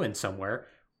ancient ruin somewhere,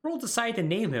 Roll decided to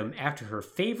name him after her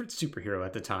favorite superhero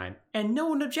at the time, and no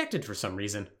one objected for some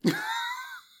reason.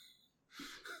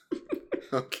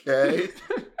 Okay.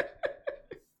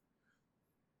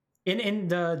 In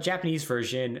the Japanese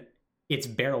version, it's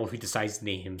Barrel who decides to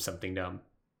name him something dumb.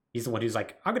 He's the one who's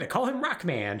like, I'm going to call him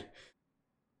Rockman.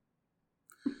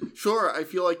 Sure, I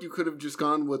feel like you could have just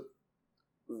gone with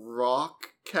Rock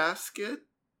Casket.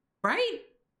 Right?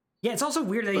 Yeah, it's also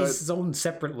weird that he's his own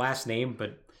separate last name,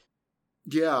 but...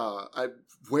 Yeah,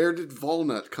 where did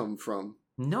Volnut come from?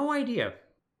 No idea.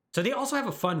 So they also have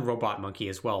a fun robot monkey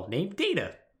as well, named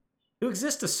Data, who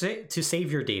exists to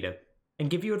save your data and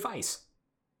give you advice.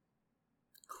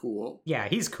 Cool. Yeah,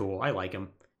 he's cool. I like him.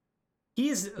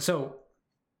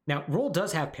 Now, Roll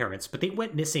does have parents, but they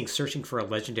went missing searching for a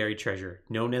legendary treasure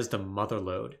known as the Mother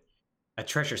Lode. A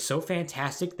treasure so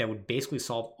fantastic that would basically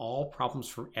solve all problems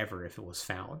forever if it was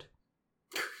found.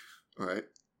 All right.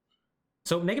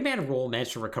 So Mega Man and Roll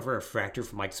managed to recover a fracture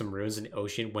from like some ruins in the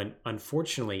ocean when,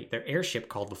 unfortunately, their airship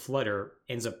called the Flutter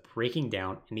ends up breaking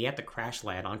down and they have to crash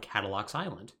land on Catalox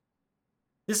Island.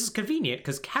 This is convenient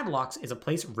because Catalox is a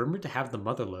place rumored to have the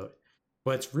Motherlode,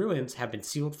 but its ruins have been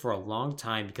sealed for a long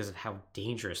time because of how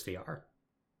dangerous they are.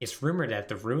 It's rumored that if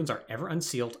the ruins are ever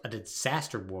unsealed, a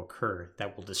disaster will occur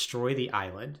that will destroy the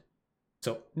island.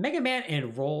 So Mega Man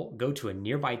and Roll go to a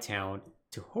nearby town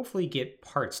to hopefully get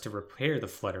parts to repair the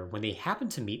Flutter when they happen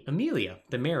to meet Amelia,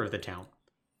 the mayor of the town.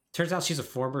 Turns out she's a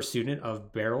former student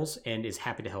of Barrel's and is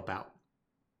happy to help out.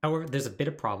 However, there's a bit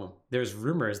of problem. There's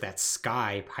rumors that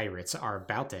Sky pirates are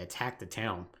about to attack the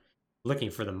town, looking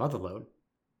for the Motherlode.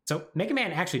 So Mega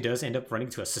Man actually does end up running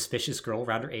to a suspicious girl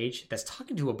around her age that's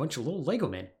talking to a bunch of little Lego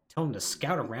men, telling him to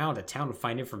scout around the town and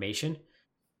find information.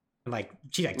 And like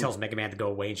she like tells Mega Man to go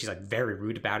away, and she's like very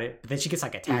rude about it. But then she gets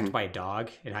like attacked by a dog,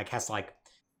 and like has to like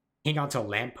hang on to a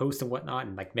lamppost and whatnot.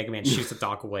 And like Mega Man shoots the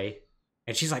dog away,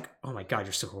 and she's like, "Oh my god,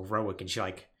 you're so heroic!" And she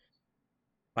like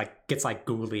gets like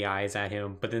googly eyes at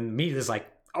him. But then Mita's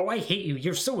like, "Oh, I hate you.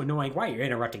 You're so annoying. Why are you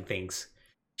interrupting things?"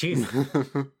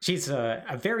 She's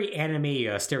a very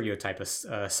anime stereotype of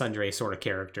Sundere sort of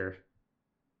character.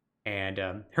 And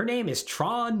her name is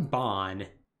Tron Bonne.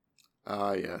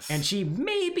 Ah, yes. And she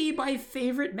may be my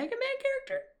favorite Mega Man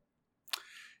character.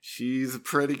 She's a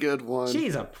pretty good one.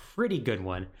 She's a pretty good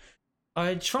one.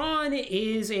 Tron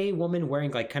is a woman wearing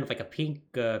like kind of like a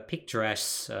pink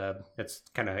dress that's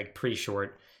kind of like pretty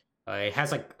short. It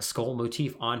has like a skull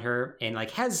motif on her and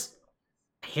like has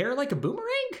hair like a boomerang.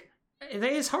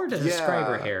 It's hard to describe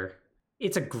her hair.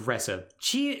 It's aggressive.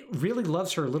 She really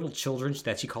loves her little children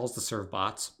that she calls the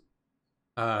Servbots.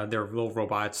 They're little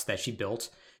robots that she built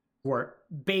who are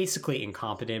basically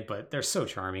incompetent, but they're so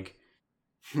charming.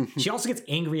 She also gets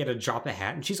angry at a drop of a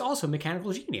hat, and she's also a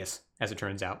mechanical genius, as it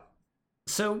turns out.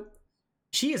 So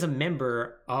she is a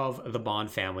member of the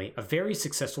Bond family, a very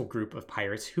successful group of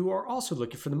pirates who are also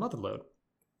looking for the Motherlode.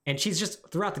 And she's just,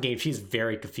 throughout the game, she's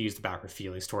very confused about her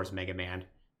feelings towards Mega Man.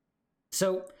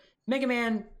 So Mega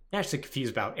Man, actually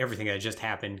confused about everything that just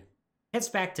happened, heads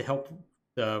back to help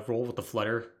Roll with the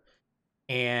Flutter,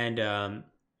 and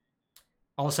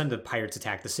all of a sudden the pirates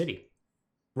attack the city.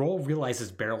 Roll realizes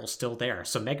Barrel's still there,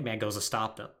 so Mega Man goes to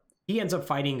stop them. He ends up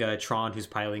fighting Tron, who's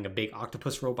piloting a big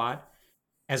octopus robot,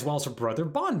 as well as her brother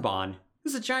Bon Bon,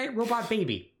 who's a giant robot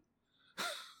baby.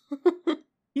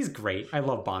 He's great. I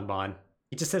love Bon Bon.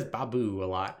 He just says Babu a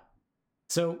lot.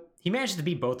 So he manages to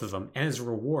beat both of them, and as a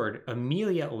reward,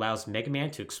 Amelia allows Mega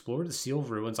Man to explore the sealed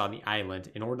ruins on the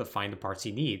island in order to find the parts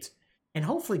he needs, and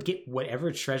hopefully get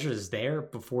whatever treasure is there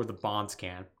before the Bonds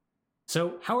can.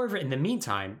 So, however, in the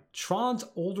meantime, Tron's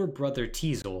older brother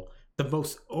Teasel, the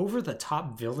most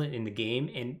over-the-top villain in the game,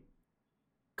 and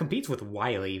competes with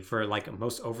Wily for like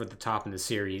most over-the-top in the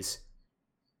series.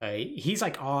 He's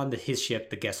like on his ship,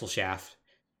 the Gesellschaft,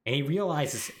 and he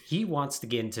realizes he wants to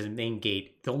get into the main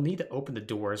gate. They'll need to open the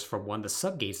doors from one of the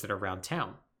sub-gates that are around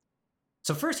town.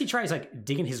 So first he tries like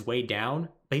digging his way down,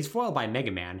 but he's foiled by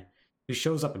Mega Man, who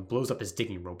shows up and blows up his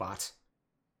digging robot.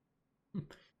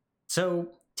 So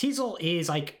Teasel is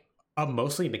like a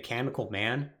mostly mechanical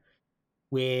man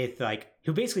with like,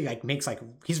 who basically like makes like,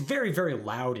 he's very, very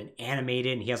loud and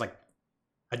animated, and he has like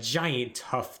a giant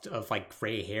tuft of like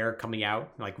gray hair coming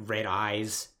out, like red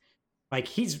eyes. Like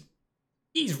he's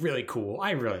really cool.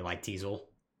 I really like Teasel.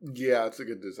 Yeah, it's a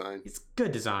good design. It's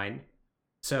good design.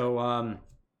 So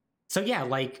yeah,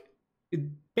 like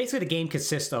basically the game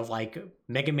consists of like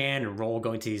Mega Man and Roll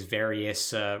going to these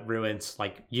various ruins.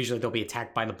 Like usually they'll be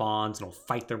attacked by the Bonds and they'll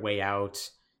fight their way out.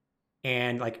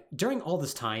 And like during all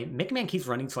this time, Mega Man keeps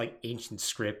running to like ancient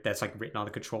script that's like written on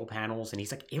the control panels, and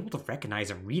he's like able to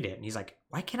recognize and read it. And he's like,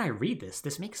 why can't I read this?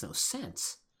 This makes no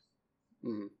sense.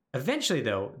 Mm-hmm. Eventually,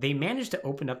 though, they manage to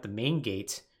open up the main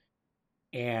gate,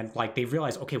 and like they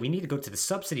realize, okay, we need to go to the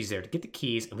subcities there to get the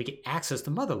keys, and we can access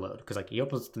the Motherlode, because like he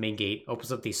opens the main gate,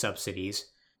 opens up these subcities,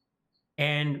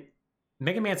 and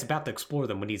Mega Man's about to explore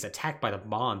them when he's attacked by the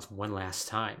Bonds one last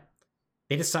time.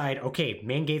 They decide, okay,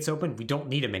 main gate's open, we don't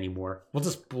need him anymore. We'll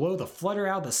just blow the Flutter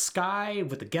out of the sky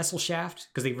with the Gesellschaft,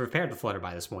 because they've repaired the Flutter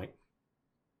by this point.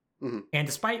 Mm-hmm. And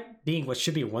despite being what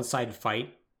should be a one-sided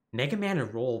fight, Mega Man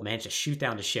and Roll manage to shoot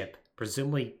down the ship,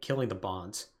 presumably killing the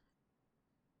Bonds.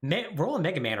 Roll and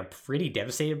Mega Man are pretty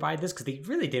devastated by this because they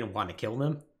really didn't want to kill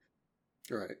them.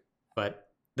 Right. But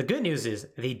the good news is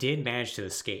they did manage to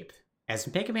escape.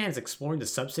 As Mega Man is exploring the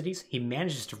subcities, he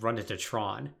manages to run into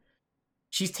Tron.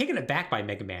 She's taken aback by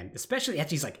Mega Man, especially after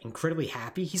he's like incredibly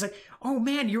happy. He's like, oh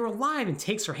man, you're alive, and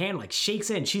takes her hand, like shakes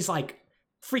it, and she's like,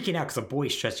 freaking out because a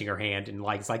boy's stretching her hand and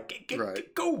like, it's like,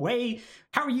 go away.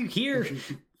 How are you here?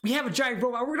 We have a giant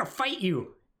robot. We're going to fight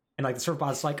you. And like the surf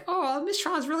robot's like, oh, Miss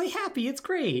Tron's really happy. It's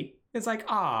great. It's like,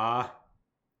 ah.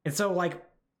 And so like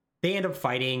they end up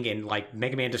fighting and like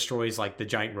Mega Man destroys like the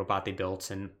giant robot they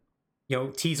built. And, you know,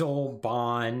 Teasel,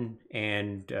 Bon,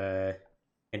 and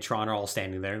Tron are all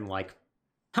standing there and like,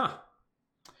 huh.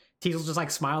 Teasel just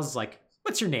like smiles. It's like,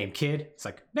 what's your name, kid? It's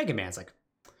like, Mega Man. It's like,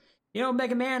 you know,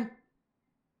 Mega Man,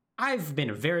 I've been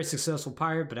a very successful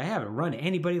pirate, but I haven't run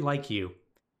anybody like you.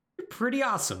 You're pretty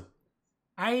awesome.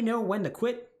 I know when to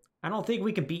quit. I don't think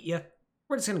we can beat you.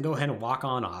 We're just going to go ahead and walk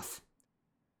on off.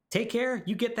 Take care.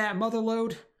 You get that mother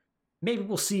load. Maybe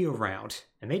we'll see you around.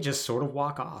 And they just sort of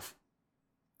walk off.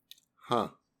 Huh.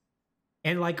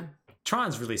 And like,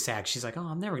 Tron's really sad. She's like, oh,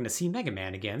 I'm never going to see Mega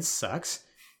Man again. This sucks.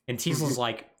 And Teasel's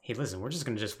like, hey, listen, we're just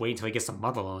going to just wait until he gets some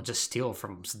mother load and just steal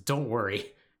from him. So don't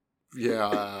worry.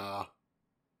 Yeah.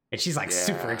 And she's like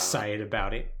super excited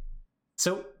about it.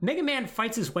 So Mega Man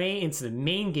fights his way into the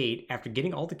main gate after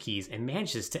getting all the keys and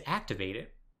manages to activate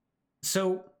it.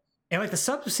 So, and like the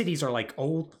sub-cities are like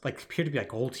old, like appear to be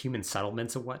like old human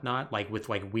settlements and whatnot, like with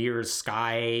like weird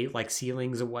sky like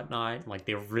ceilings and whatnot. Like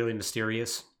they're really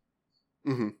mysterious.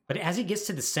 Mm-hmm. But as he gets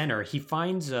to the center, he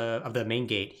finds of the main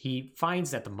gate, he finds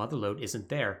that the motherlode isn't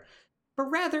there, but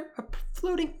rather a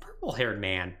floating purple-haired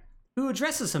man who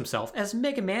addresses himself as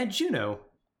Mega Man Juno.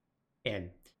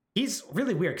 And he's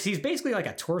really weird because he's basically like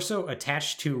a torso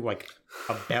attached to like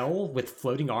a bell with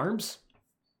floating arms.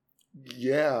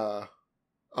 Yeah.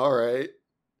 All right.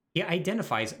 He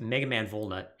identifies Mega Man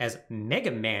Volnut as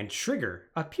Mega Man Trigger,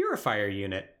 a purifier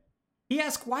unit. He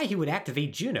asks why he would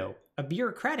activate Juno, a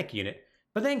bureaucratic unit,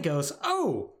 but then goes,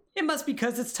 oh, it must be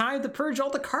because it's time to purge all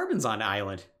the carbons on the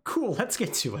island. Cool, let's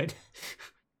get to it.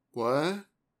 What?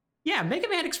 Yeah, Mega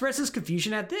Man expresses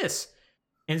confusion at this.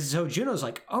 And so Juno's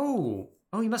like, oh,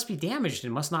 you must be damaged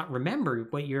and must not remember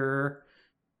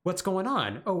what's going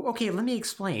on. Oh, okay, let me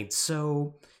explain.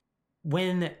 So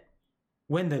when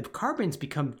the carbons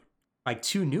become like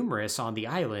too numerous on the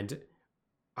island,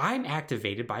 I'm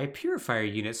activated by a purifier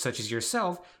unit such as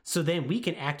yourself, so then we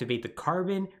can activate the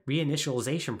carbon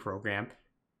reinitialization program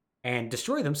and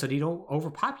destroy them so they don't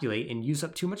overpopulate and use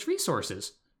up too much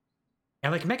resources.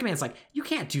 And like Mega Man's like, you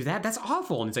can't do that. That's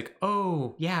awful. And it's like,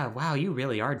 oh, yeah, wow, you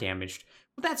really are damaged.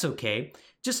 Well, that's okay.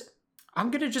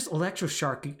 I'm going to just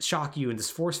electroshock you in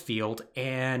this force field.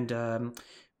 And we're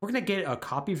going to get a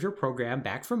copy of your program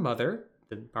back from Mother,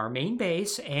 our main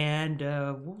base. And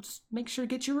we'll just make sure to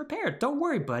get you repaired. Don't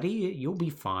worry, buddy. You'll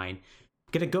be fine.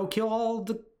 Gonna go kill all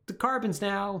the carbons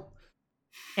now.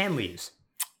 And leaves.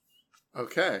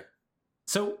 Okay.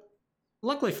 So,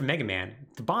 luckily for Mega Man,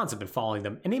 the Bonds have been following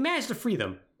them, and they managed to free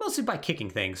them, mostly by kicking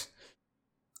things.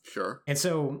 Sure. And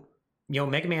so, you know,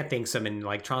 Mega Man thanks them, and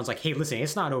like Tron's like, hey, listen,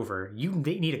 it's not over. You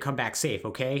need to come back safe,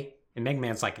 okay? And Mega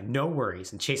Man's like, no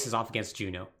worries, and chases off against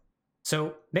Juno.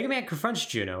 So, Mega Man confronts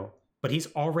Juno, but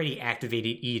he's already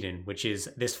activated Eden, which is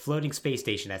this floating space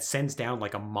station that sends down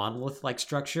like a monolith-like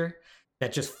structure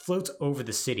that just floats over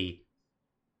the city.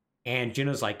 And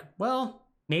Juno's like, well,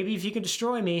 maybe if you can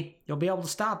destroy me, you'll be able to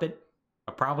stop it.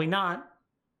 But probably not.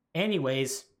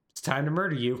 Anyways, it's time to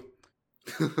murder you.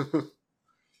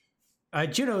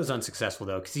 Juno is unsuccessful,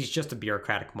 though, because he's just a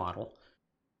bureaucratic model.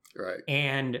 Right.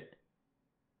 And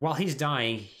while he's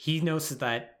dying, he notices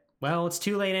that, well, it's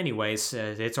too late anyways.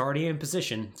 It's already in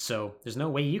position, so there's no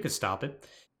way you can stop it.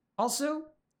 Also,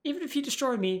 even if you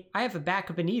destroy me, I have a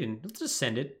backup in Eden. They'll just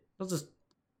send it. They'll just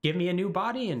give me a new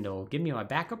body, and they'll give me my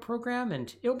backup program,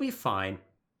 and it'll be fine.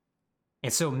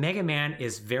 And so Mega Man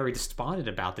is very despondent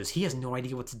about this. He has no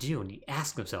idea what to do, and he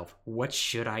asks himself, what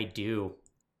should I do?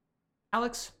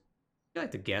 Alex, would you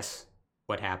like to guess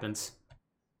what happens?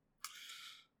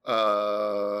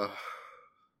 Does...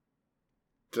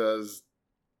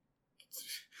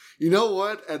 You know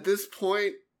what? At this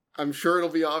point, I'm sure it'll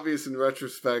be obvious in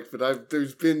retrospect, but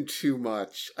there's been too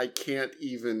much. I can't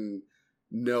even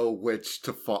know which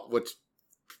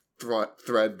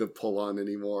thread to pull on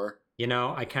anymore. You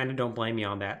know, I kind of don't blame you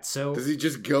on that. So, does he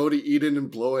just go to Eden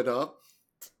and blow it up?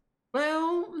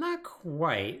 Well, not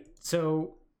quite.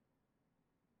 So,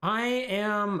 I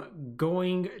am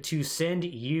going to send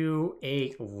you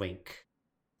a link.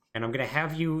 And I'm going to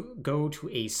have you go to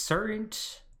a certain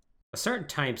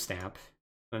timestamp.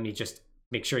 Let me just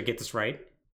make sure I get this right.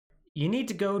 You need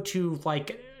to go to,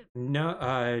 like,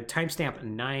 timestamp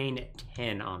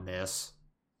 9:10 on this.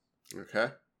 Okay.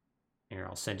 Here,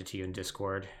 I'll send it to you in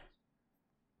Discord.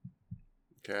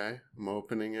 Okay, I'm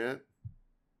opening it.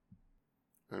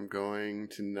 I'm going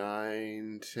to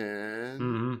 9:10.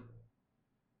 Mm-hmm.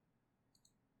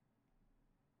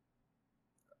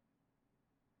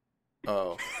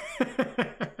 Oh.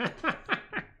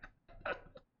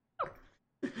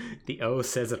 The O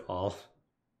says it all.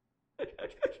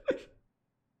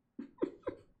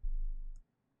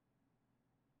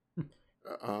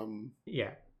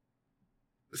 Yeah.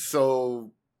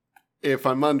 So, if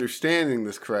I'm understanding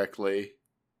this correctly,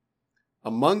 a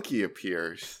monkey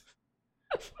appears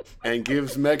and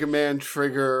gives Mega Man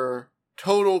Trigger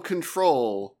total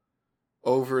control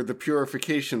over the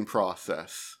purification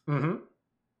process. Mm-hmm.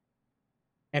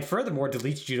 And furthermore,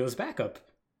 deletes Judo's backup.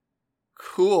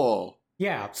 Cool.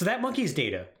 Yeah, so that monkey's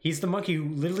Data. He's the monkey who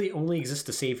literally only exists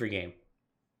to save your game.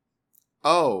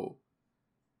 Oh.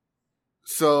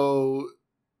 So,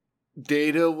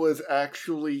 Data was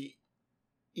actually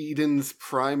Eden's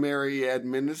primary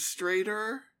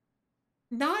administrator?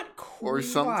 Not quite. Or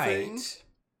something?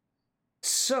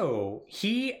 So,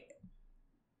 he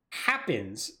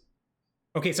happens...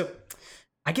 Okay, so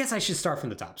I guess I should start from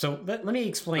the top. So let me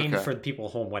explain for the people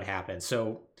at home what happened.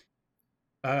 So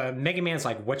Mega Man's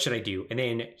like, what should I do? And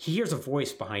then he hears a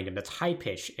voice behind him that's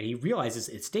high-pitched, and he realizes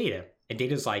it's Data. And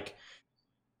Data's like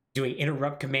doing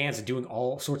interrupt commands and doing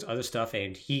all sorts of other stuff,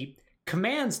 and he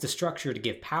commands the structure to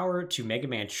give power to Mega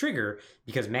Man Trigger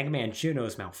because Mega Man Juno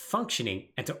is malfunctioning,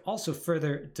 and to also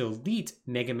further delete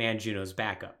Mega Man Juno's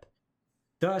backup.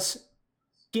 Thus,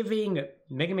 giving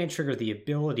Mega Man Trigger the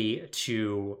ability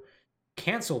to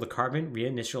cancel the carbon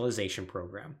reinitialization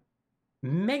program.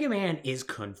 Mega Man is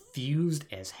confused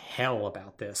as hell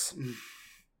about this.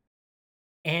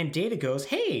 And Data goes,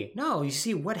 hey, no, you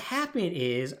see, what happened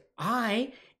is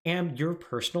I am your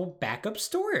personal backup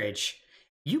storage.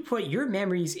 You put your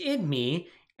memories in me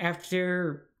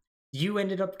after you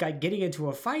ended up getting into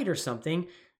a fight or something,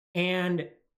 and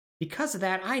because of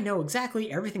that, I know exactly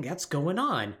everything that's going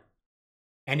on.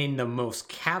 And in the most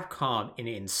Capcom and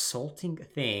insulting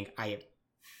thing I have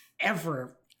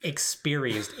ever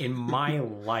experienced in my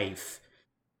life.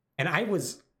 And I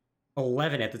was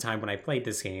 11 at the time when I played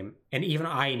this game, and even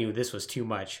I knew this was too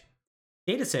much.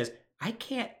 Data says, I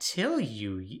can't tell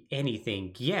you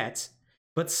anything yet,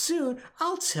 but soon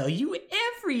I'll tell you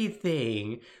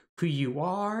everything. Who you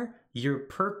are, your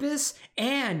purpose,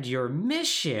 and your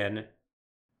mission.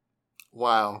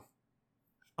 Wow.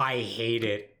 I hate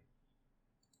it.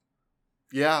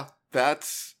 Yeah,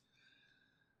 that's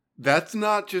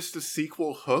not just a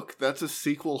sequel hook, that's a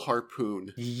sequel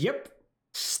harpoon. Yep.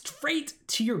 Straight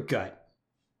to your gut.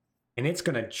 And it's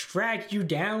gonna drag you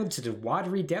down to the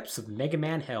watery depths of Mega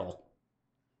Man hell.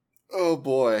 Oh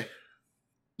boy.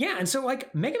 Yeah, and so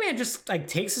like Mega Man just like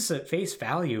takes this at face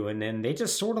value, and then they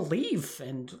just sort of leave,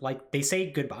 and like they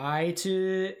say goodbye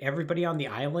to everybody on the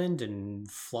island and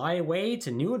fly away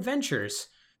to new adventures.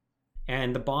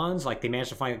 And the Bonds, like, they manage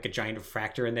to find like a giant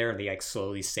refractor in there, and they like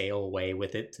slowly sail away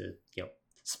with it to, you know,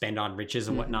 spend on riches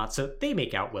and whatnot. So they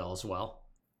make out well as well.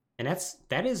 And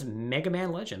that is Mega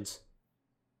Man Legends.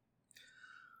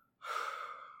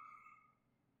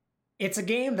 It's a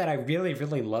game that I really,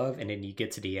 really love, and then you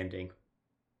get to the ending.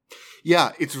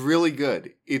 Yeah, it's really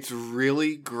good. It's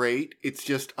really great. It's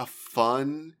just a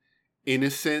fun,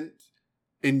 innocent,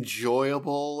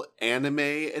 enjoyable anime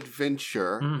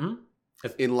adventure. Mm-hmm.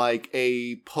 In like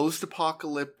a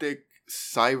post-apocalyptic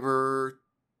cyberpunk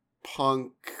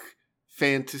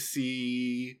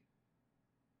fantasy.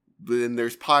 Then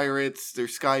there's pirates,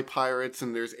 there's sky pirates,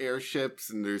 and there's airships,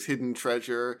 and there's hidden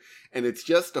treasure, and it's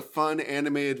just a fun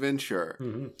anime adventure.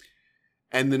 Mm-hmm.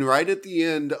 And then right at the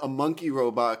end, a monkey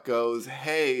robot goes,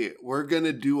 hey, we're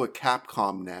gonna do a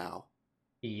Capcom now.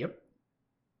 Yep.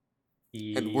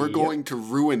 And we're going to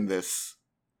ruin this.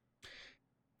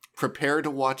 Prepare to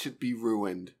watch it be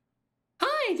ruined.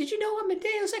 Hi, did you know I'm a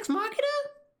Deus Ex Machina?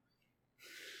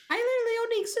 I literally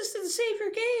only existed to save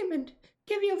your game and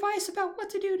give you advice about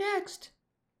what to do next.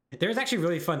 There's actually a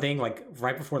really fun thing, like,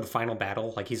 right before the final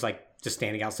battle, like, he's, like, just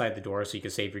standing outside the door so you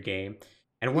can save your game.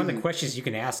 And one of the questions you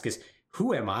can ask is,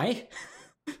 who am I?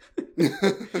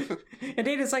 And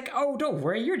Data's like, oh, don't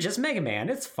worry, you're just Mega Man,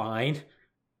 it's fine.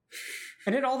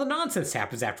 And then all the nonsense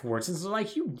happens afterwards. And it's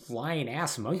like, you lying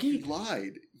ass monkey.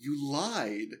 You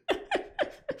lied.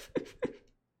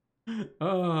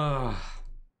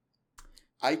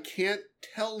 I can't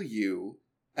tell you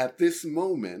at this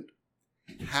moment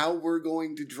how we're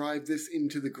going to drive this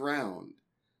into the ground.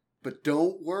 But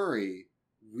don't worry,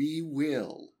 we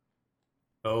will.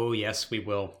 Oh, yes, we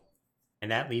will.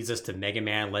 And that leads us to Mega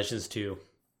Man Legends 2.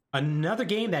 Another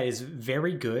game that is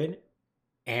very good.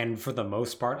 And for the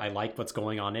most part, I like what's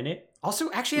going on in it.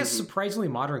 Also, actually has surprisingly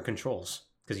modern controls,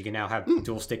 because you can now have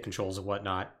dual stick controls and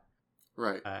whatnot.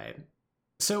 Right.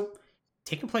 So,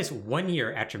 taking place 1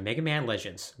 year after Mega Man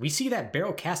Legends, we see that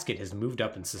Barrel Casket has moved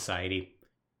up in society.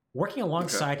 working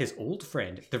alongside his old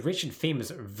friend, the rich and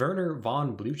famous Werner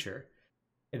von Blücher.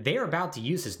 They are about to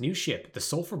use his new ship, the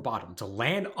Sulphur Bottom, to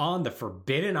land on the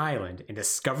Forbidden Island and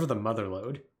discover the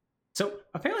Motherlode. So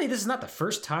apparently this is not the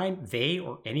first time they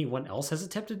or anyone else has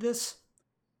attempted this.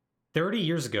 30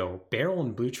 years ago, Beryl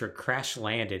and Blücher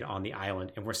crash-landed on the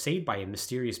island and were saved by a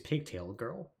mysterious pigtail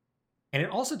girl. And it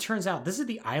also turns out this is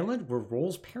the island where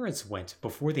Roll's parents went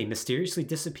before they mysteriously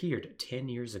disappeared 10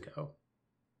 years ago.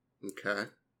 Okay.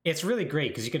 It's really great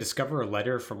because you can discover a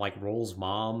letter from like Roll's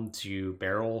mom to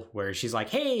Beryl where she's like,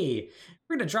 "Hey,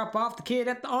 we're gonna drop off the kid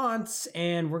at the aunt's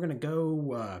and we're gonna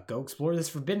go explore this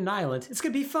Forbidden Island. It's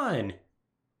gonna be fun.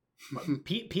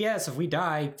 P.S. If we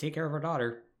die, take care of our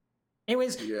daughter."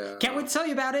 Anyways, can't wait to tell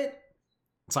you about it.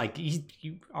 It's like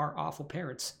you are awful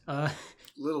parents.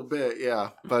 Little bit,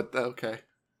 yeah, but okay.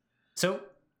 So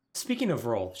speaking of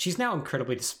Roll, she's now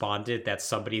incredibly despondent that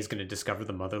somebody is gonna discover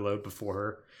the Motherlode before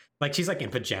her. Like, she's, like, in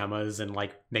pajamas, and,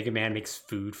 like, Mega Man makes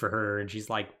food for her, and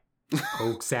she's, like,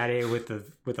 pokes at it with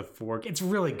a fork. It's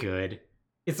really good.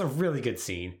 It's a really good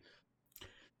scene.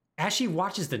 As she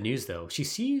watches the news, though, she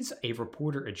sees a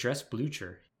reporter address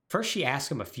Blücher. First, she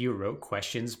asks him a few rote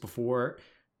questions before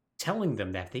telling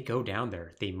them that if they go down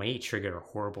there, they may trigger a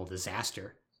horrible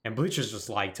disaster. And Blücher's just,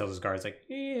 like, tells his guards, like,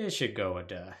 I should go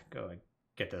and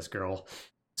get this girl.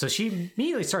 So she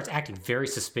immediately starts acting very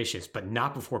suspicious, but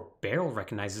not before Beryl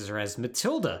recognizes her as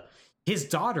Matilda, his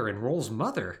daughter and Roll's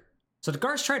mother. So the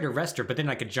guards try to arrest her, but then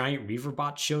like a giant Reaver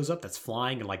bot shows up that's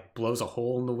flying and like blows a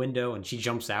hole in the window and she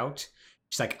jumps out.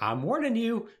 She's like, "I'm warning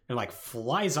you," and like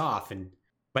flies off,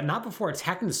 but not before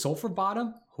attacking the Sulphur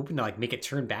Bottom, hoping to like make it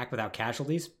turn back without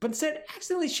casualties, but instead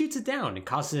accidentally shoots it down and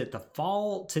causes it to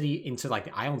fall into like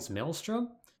the island's maelstrom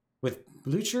with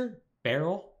Blücher,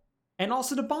 Beryl, and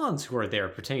also the Bonds who are there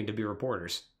pretending to be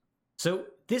reporters. So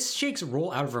this shakes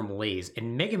Roll out of her malaise,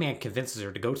 and Mega Man convinces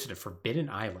her to go to the Forbidden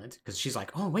Island, because she's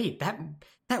like, "Oh wait,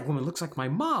 that woman looks like my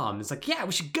mom." It's like, "Yeah,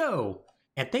 we should go."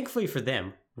 And thankfully for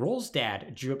them, Roll's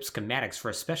dad drew up schematics for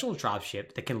a special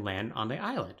dropship that can land on the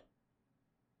island.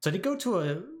 So they go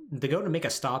to make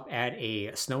a stop at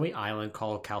a snowy island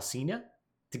called Calcina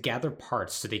to gather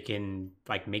parts so they can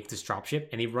like make this dropship,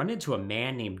 and they run into a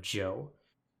man named Joe.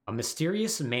 A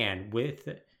mysterious man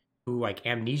who like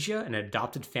amnesia and an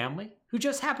adopted family, who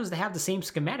just happens to have the same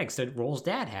schematics that Roll's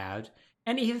dad had,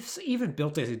 and he's even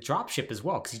built a dropship as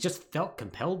well, because he just felt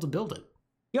compelled to build it.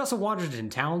 He also wandered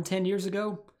in town 10 years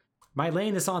ago. Am I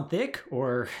laying this on thick,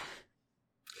 or?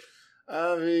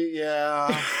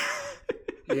 Yeah.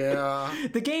 Yeah.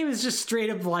 The game is just straight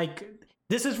up like,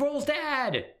 this is Roll's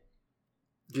dad!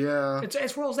 Yeah.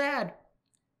 It's Roll's dad!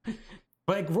 But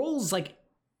like,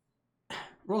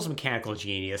 Roll's a mechanical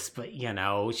genius, but you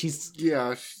know, she's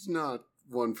not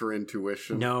one for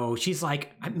intuition. No, she's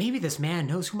like, maybe this man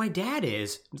knows who my dad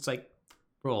is. It's like,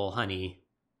 Roll, honey.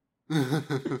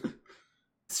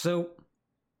 So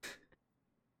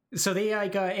they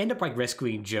like end up like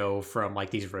rescuing Joe from like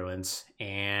these ruins,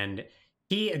 and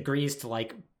he agrees to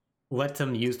like let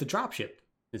them use the dropship.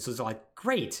 And so it's like,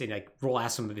 great. And like Roll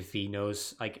asks him if he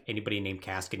knows like anybody named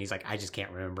Casca, and he's like, "I just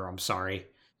can't remember. I'm sorry."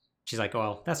 She's like,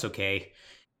 "Well, that's okay."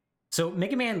 So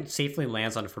Mega Man safely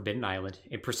lands on a Forbidden Island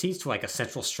and proceeds to like a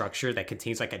central structure that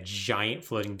contains like a giant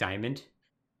floating diamond.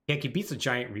 He beats a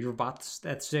giant Reaver bot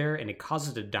that's there, and it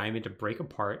causes the diamond to break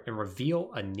apart and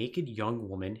reveal a naked young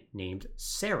woman named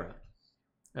Sarah,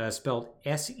 spelled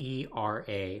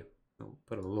Sera. I'll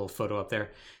put a little photo up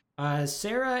there.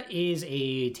 Sarah is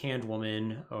a tanned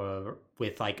woman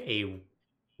with like a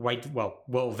white, will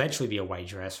eventually be a white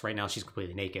dress. Right now she's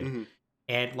completely naked. Mm-hmm.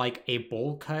 And like a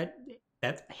bowl cut,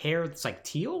 that hair that's like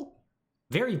teal,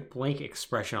 very blank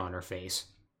expression on her face.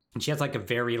 And she has like a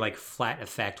very like flat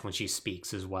effect when she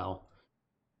speaks as well.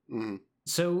 Mm-hmm.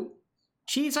 So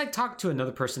she's like talking to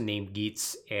another person named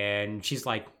Geets, and she's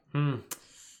like,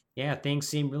 yeah, things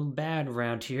seem real bad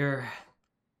around here.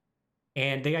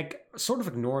 And they like sort of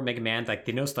ignore Mega Man. Like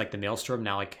they notice like the maelstrom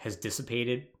now like has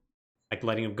dissipated, like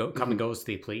letting him come and go as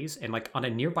they please. And like on a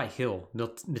nearby hill,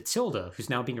 Matilda, who's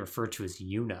now being referred to as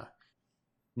Yuna,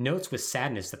 notes with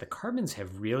sadness that the Carbons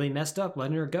have really messed up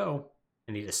letting her go,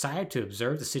 and they decide to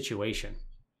observe the situation.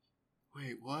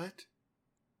 Wait, what?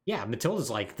 Yeah, Matilda's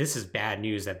like, this is bad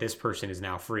news that this person is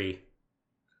now free.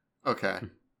 Okay.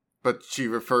 But she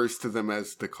refers to them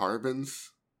as the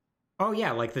Carbons? Oh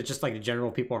yeah, like the general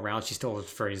people around, she still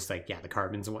refers like, yeah, the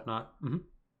Carbons and whatnot. Mm-hmm.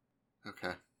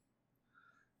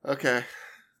 Okay.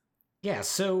 Yeah,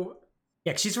 so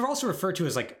yeah, she's also referred to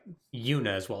as like Yuna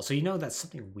as well, so you know that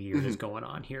something weird is going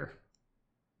on here.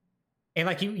 And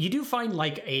like you do find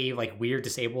like a like weird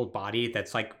disabled body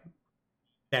that's like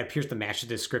that appears to match the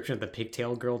description of the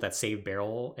pigtail girl that saved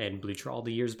Beryl and Blucher all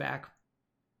the years back.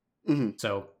 Mm-hmm.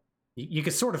 So you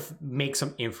could sort of make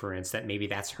some inference that maybe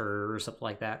that's her or something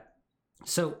like that.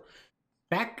 So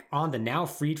back on the now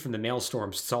freed from the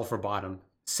maelstrom Sulphur Bottom,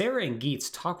 Sarah and Geets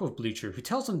talk with Blucher, who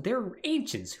tells them they're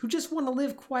ancients who just want to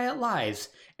live quiet lives,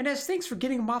 and as thanks for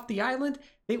getting them off the island,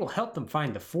 they will help them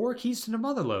find the 4 keys to the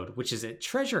Motherlode, which is a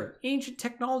treasure of ancient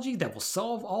technology that will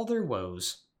solve all their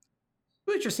woes.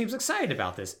 Blucher seems excited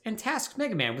about this and tasks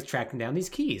Mega Man with tracking down these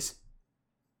keys.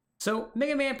 So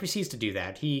Mega Man proceeds to do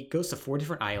that. He goes to 4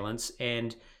 different islands,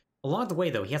 and along the way,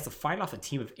 though, he has to fight off a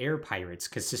team of air pirates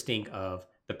consisting of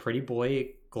the pretty boy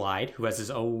Glide, who has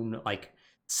his own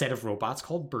set of robots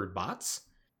called Birdbots,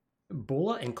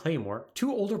 Bola and Claymore,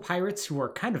 2 older pirates who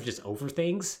are kind of just over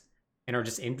things and are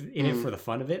just in it for the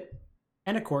fun of it,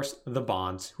 and of course the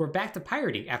Bonds, who are back to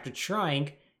pirating after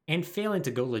trying and failing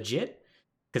to go legit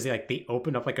because they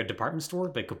open up a department store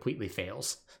but it completely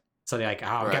fails. So they're like,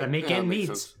 oh, gotta make ends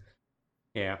meet.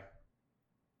 Yeah.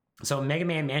 So Mega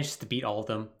Man manages to beat all of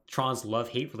them. Tron's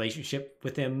love-hate relationship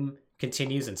with him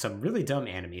continues, and some really dumb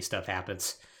anime stuff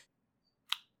happens.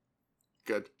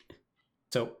 Good.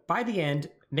 So by the end,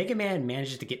 Mega Man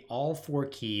manages to get all 4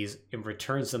 keys and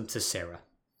returns them to Sarah.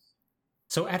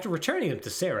 So after returning them to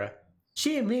Sarah,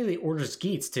 she immediately orders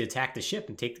Geets to attack the ship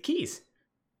and take the keys.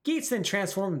 Geets then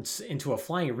transforms into a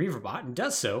flying Reaverbot and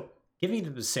does so, giving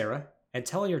them to Sarah and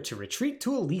telling her to retreat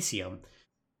to Elysium,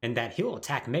 and that he'll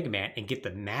attack Mega Man and get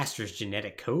the Master's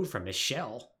genetic code from his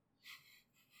shell.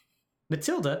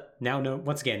 Matilda, now known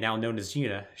as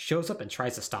Yuna, shows up and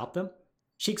tries to stop them.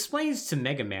 She explains to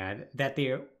Mega Man that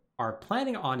they are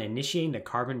planning on initiating the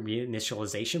carbon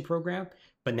reinitialization program,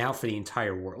 but now for the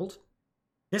entire world.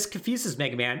 This confuses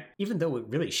Mega Man, even though it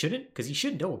really shouldn't, because he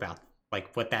should know about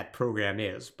what that program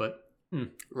is, but...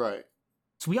 Right.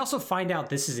 So we also find out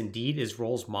this is indeed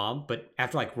Roll's mom, but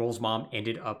after Roll's mom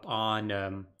ended up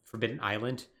on Forbidden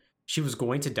Island, she was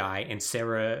going to die, and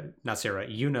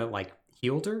Yuna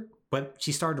healed her, but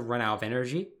she started to run out of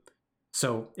energy.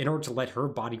 So in order to let her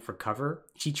body recover,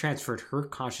 she transferred her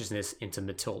consciousness into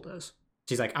Matilda's.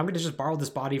 She's like, I'm going to just borrow this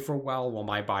body for a while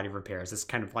my body repairs. It's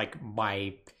kind of like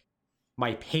my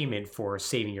payment for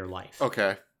saving your life.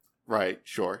 Okay. Right.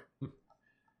 Sure.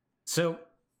 So,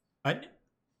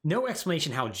 no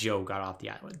explanation how Joe got off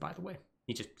the island, by the way.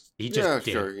 He just did.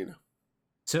 Sure,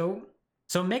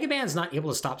 So Mega Man's not able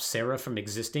to stop Sarah from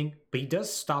existing, but he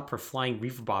does stop her flying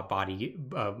Reaverbot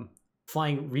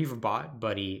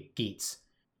buddy Geets,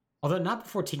 although not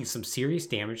before taking some serious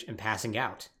damage and passing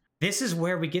out. This is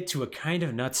where we get to a kind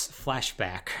of nuts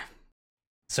flashback.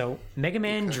 So Mega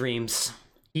Man dreams.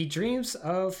 He dreams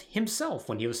of himself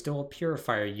when he was still a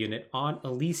purifier unit on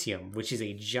Elysium, which is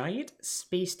a giant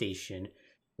space station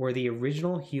where the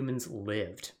original humans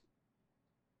lived.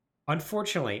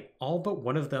 Unfortunately, all but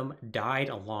one of them died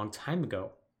a long time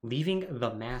ago, leaving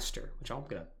the Master, which I'm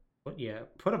gonna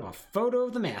put up a photo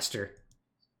of the Master.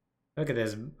 Look at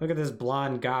this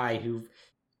blonde guy who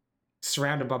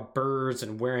surrounded by birds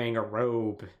and wearing a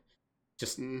robe.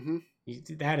 Just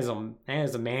that is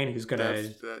a man who's gonna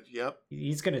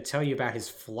he's gonna tell you about his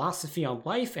philosophy on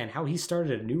life and how he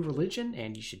started a new religion,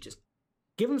 and you should just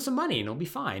give him some money and he'll be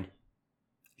fine.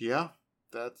 Yeah,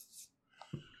 that's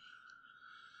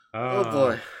oh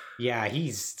boy. Yeah,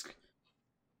 he's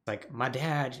like, my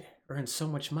dad earns so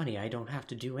much money I don't have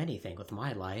to do anything with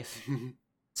my life.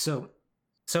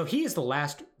 So he is the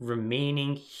last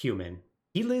remaining human.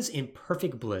 He lives in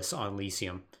perfect bliss on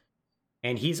Elysium,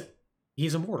 and he's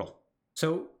immortal.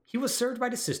 So he was served by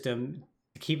the system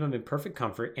to keep him in perfect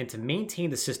comfort and to maintain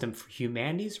the system for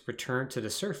humanity's return to the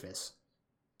surface.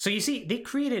 So you see, they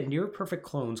created near-perfect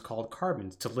clones called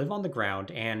Carbons to live on the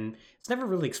ground, and it's never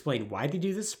really explained why they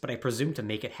do this, but I presume to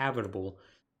make it habitable,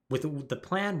 with the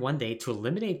plan one day to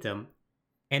eliminate them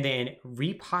and then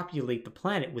repopulate the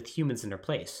planet with humans in their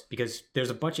place, because there's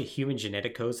a bunch of human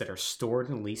genetic codes that are stored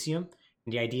in Elysium,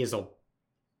 and the idea is they'll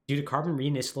do the carbon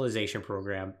reinitialization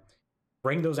program,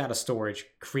 bring those out of storage,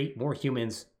 create more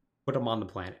humans, put them on the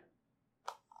planet.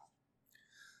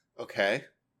 Okay.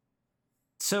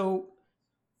 So,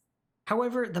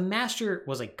 however, the Master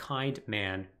was a kind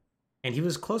man, and he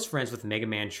was close friends with Mega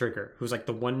Man Trigger, who was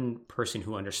the one person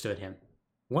who understood him.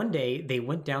 One day, they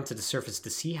went down to the surface to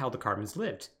see how the Carbons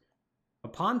lived.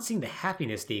 Upon seeing the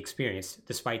happiness they experienced,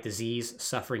 despite disease,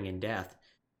 suffering, and death,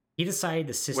 he decided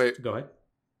the system... Wait. Go ahead.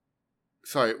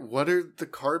 Sorry, what are the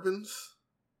Carbons?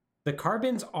 The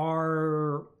Carbons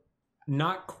are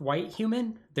not quite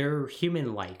human. They're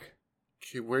human-like.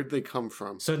 Okay, where'd they come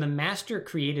from? So the Master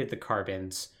created the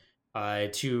Carbons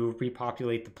to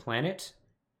repopulate the planet,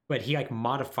 but he like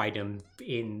modified them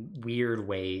in weird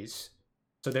ways.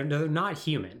 So they're not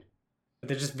human. But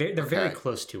they're just they're very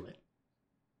close to it.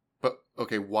 But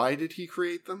okay, why did he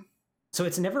create them? So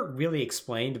it's never really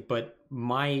explained, but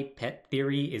my pet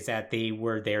theory is that they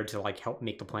were there to like help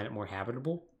make the planet more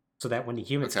habitable, so that when the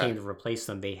humans came to replace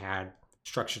them, they had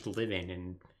structure to live in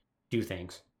and do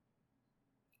things.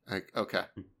 Okay.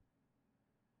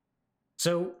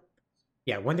 So,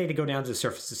 yeah, one day they go down to the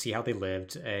surface to see how they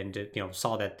lived, and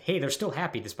saw that hey, they're still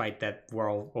happy despite that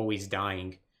we're all always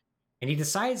dying, and he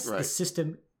decides the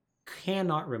system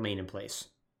cannot remain in place.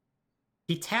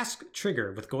 He tasks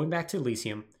Trigger with going back to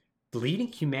Elysium, deleting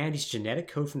humanity's genetic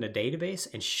code from the database,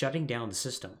 and shutting down the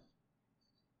system.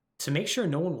 To make sure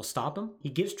no one will stop him, he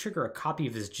gives Trigger a copy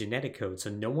of his genetic code so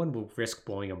no one will risk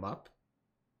blowing him up.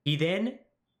 He then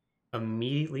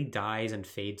immediately dies and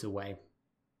fades away.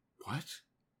 What?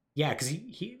 Yeah, because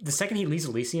he the second he leaves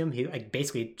Elysium, he like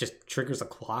basically just triggers a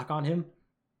clock on him.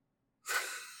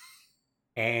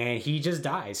 And he just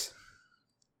dies.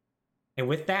 And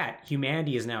with that,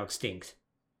 humanity is now extinct.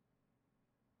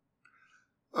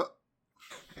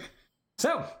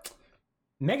 So,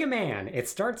 Mega Man, it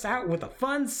starts out with a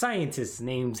fun scientist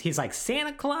named, he's like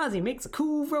Santa Claus, he makes a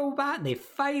cool robot, and they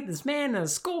fight this man in a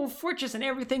skull fortress and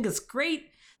everything is great.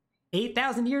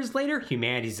 8,000 years later,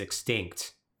 humanity's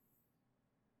extinct.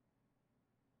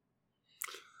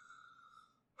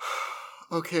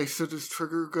 Okay, so does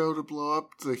Trigger go to blow up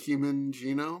the human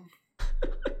genome?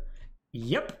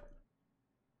 Yep.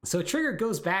 So Trigger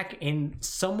goes back and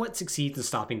somewhat succeeds in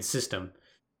stopping the system.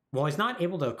 While he's not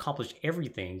able to accomplish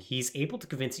everything, he's able to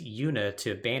convince Yuna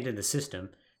to abandon the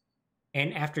system.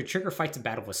 And after Trigger fights a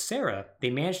battle with Sarah, they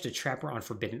manage to trap her on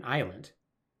Forbidden Island.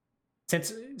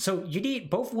 So you need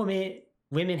both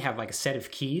women have like a set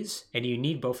of keys, and you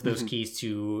need both of those keys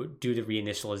to do the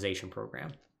reinitialization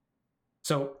program.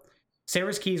 So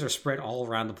Sarah's keys are spread all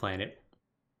around the planet,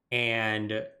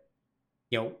 and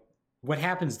what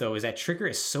happens though is that Trigger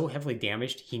is so heavily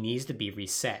damaged he needs to be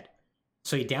reset.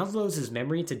 So he downloads his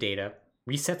memory into data,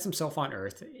 resets himself on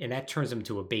Earth, and that turns him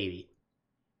into a baby.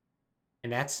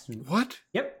 And that's what?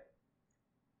 Yep.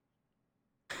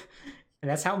 And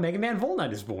that's how Mega Man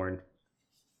Volnut is born.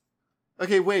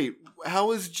 Okay, wait.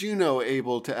 How is Juno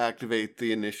able to activate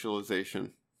the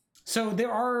initialization? So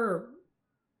there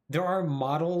are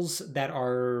models that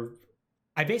are.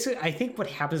 I think what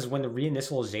happens when the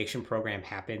reinitialization program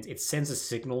happens, it sends a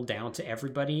signal down to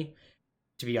everybody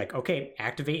to be like, okay,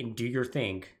 activate and do your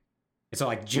thing. And so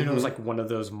like Juno is like one of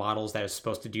those models that is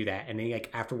supposed to do that, and then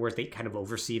like afterwards they kind of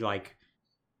oversee like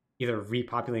either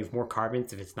repopulating with more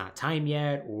carbons if it's not time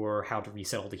yet, or how to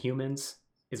resettle the humans,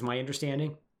 is my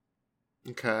understanding.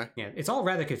 Okay. Yeah, it's all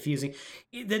rather confusing.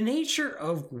 The nature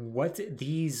of what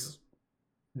these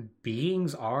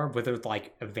beings are, whether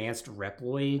like advanced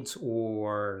Reploids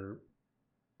or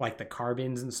like the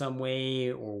carbons in some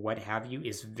way or what have you,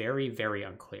 is very, very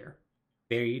unclear.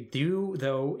 They do,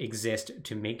 though, exist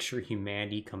to make sure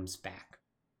humanity comes back.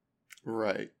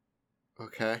 Right.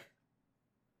 Okay.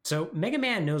 So Mega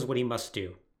Man knows what he must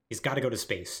do. He's got to go to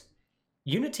space.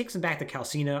 Yuna takes him back to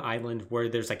Calcina Island, where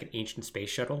there's like an ancient space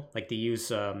shuttle. Like they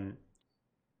use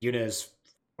Yuna's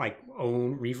like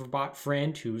own Reaverbot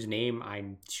friend, whose name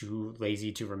I'm too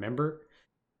lazy to remember.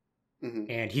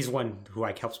 And he's the one who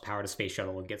like helps power the space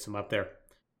shuttle and gets him up there.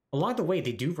 Along the way,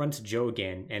 they do run to Joe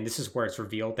again, and this is where it's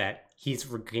revealed that he's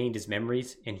regained his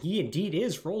memories, and he indeed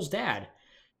is Roll's dad.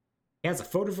 He has a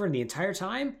photo of her the entire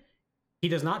time. He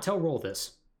does not tell Roll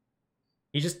this.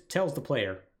 He just tells the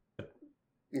player.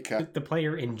 Okay. The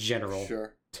player in general.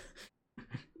 Sure.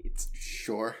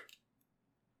 Sure.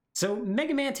 So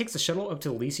Mega Man takes the shuttle up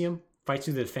to Elysium, fights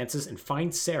through the defenses, and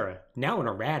finds Sarah, now in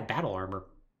a rad battle armor.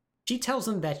 She tells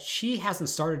him that she hasn't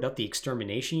started up the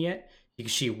extermination yet,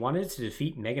 because she wanted to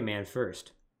defeat Mega Man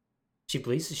first. She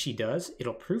believes if she does,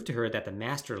 it'll prove to her that the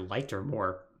Master liked her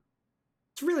more.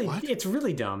 It's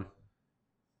really dumb.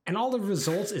 And all the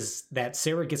results is that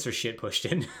Sarah gets her shit pushed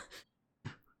in.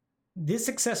 This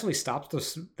successfully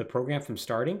stops the program from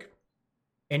starting.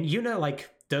 And Yuna,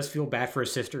 does feel bad for her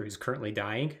sister who's currently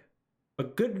dying.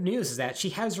 But good news is that she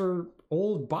has her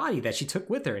old body that she took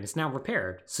with her, and it's now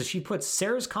repaired. So she puts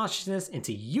Sarah's consciousness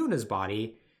into Yuna's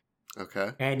body.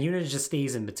 Okay. And Yuna just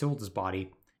stays in Matilda's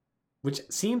body, which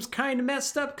seems kind of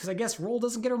messed up because I guess Roll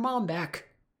doesn't get her mom back.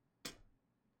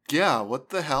 Yeah, what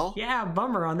the hell? Yeah,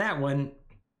 bummer on that one.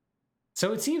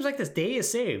 So it seems like this day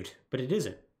is saved, but it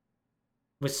isn't.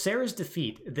 With Sarah's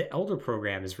defeat, the Elder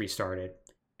program is restarted.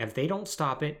 And if they don't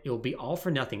stop it, it will be all for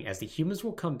nothing as the humans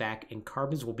will come back and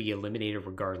carbons will be eliminated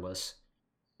regardless.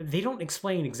 they don't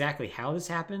explain exactly how this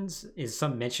happens. Is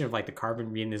some mention of like the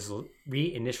carbon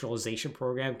reinitialization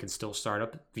program can still start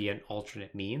up via an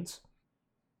alternate means.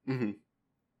 Mm-hmm.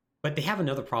 But they have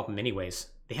another problem anyways.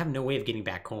 They have no way of getting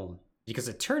back home. Because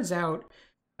it turns out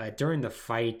during the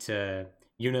fight,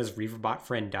 Yuna's Reaverbot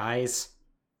friend dies.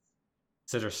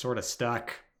 So they're sort of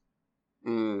stuck.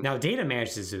 Now Data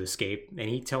manages to escape, and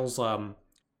he tells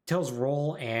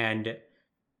Roll and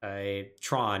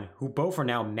Tron, who both are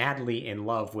now madly in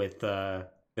love with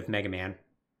Mega Man.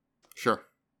 Sure.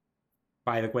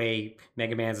 By the way,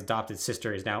 Mega Man's adopted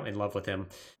sister is now in love with him.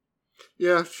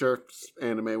 Yeah, sure. It's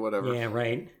anime, whatever. Yeah,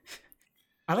 right.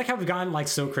 I like how we've gotten like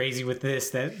so crazy with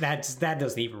this that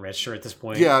doesn't even register at this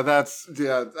point. Yeah,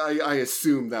 I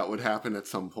assume that would happen at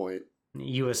some point.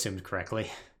 You assumed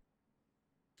correctly.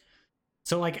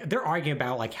 So like they're arguing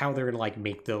about like how they're gonna like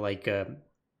make the like the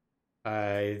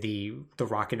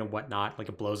rocket and whatnot, like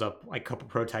it blows up, like a couple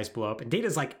prototypes blow up, and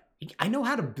Data's like, I know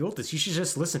how to build this, you should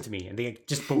just listen to me. And they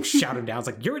just both shout him down. It's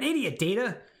like, you're an idiot,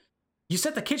 Data. You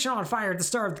set the kitchen on fire at the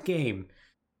start of the game.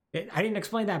 I didn't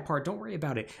explain that part. Don't worry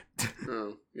about it.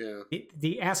 Oh, yeah.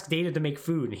 They ask Data to make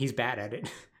food, and he's bad at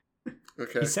it.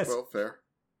 Okay, well, fair.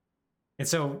 And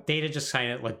so Data just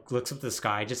kind of like looks up to the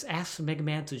sky, just asks Mega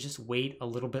Man to just wait a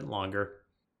little bit longer.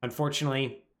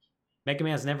 Unfortunately, Mega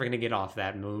Man's never going to get off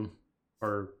that moon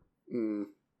or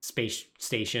space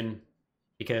station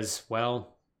because,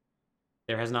 well,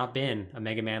 there has not been a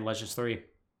Mega Man Legends 3.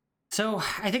 So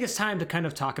I think it's time to kind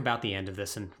of talk about the end of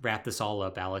this and wrap this all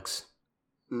up, Alex.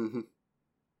 Mm-hmm.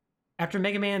 After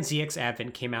Mega Man ZX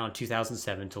Advent came out in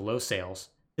 2007 to low sales,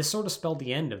 this sort of spelled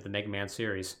the end of the Mega Man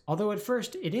series, although at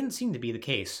first it didn't seem to be the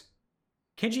case.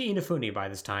 Kenji Inafune by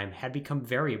this time had become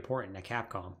very important at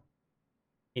Capcom.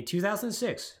 In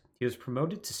 2006, he was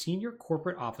promoted to senior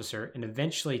corporate officer and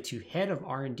eventually to head of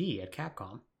R&D at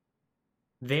Capcom.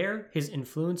 There, his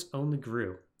influence only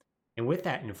grew, and with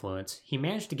that influence, he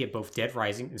managed to get both Dead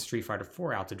Rising and Street Fighter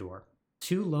IV out the door,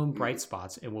 two lone bright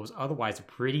spots in what was otherwise a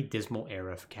pretty dismal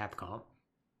era for Capcom.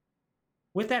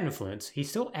 With that influence, he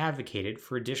still advocated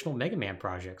for additional Mega Man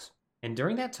projects, and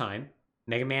during that time,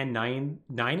 Mega Man 9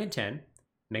 and 10,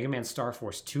 Mega Man Star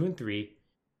Force 2 and 3,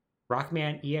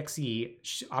 Rockman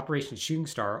EXE, Operation Shooting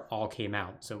Star all came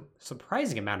out, so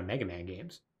surprising amount of Mega Man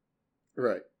games.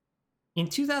 Right. In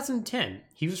 2010,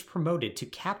 he was promoted to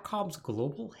Capcom's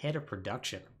global head of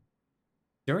production.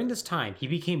 During this time, he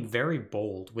became very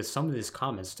bold with some of his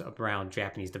comments around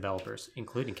Japanese developers,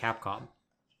 including Capcom.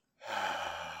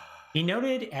 He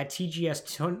noted at TGS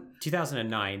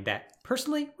 2009 that,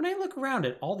 personally, when I look around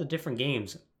at all the different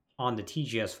games on the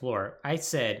TGS floor, I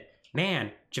said,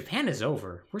 man, Japan is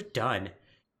over. We're done.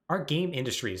 Our game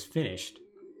industry is finished.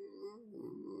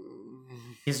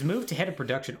 His move to head of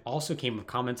production also came with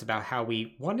comments about how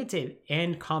we wanted to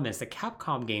end comments that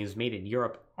Capcom games made in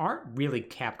Europe aren't really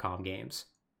Capcom games.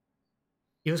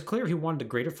 It was clear he wanted a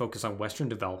greater focus on Western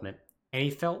development, and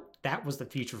he felt that was the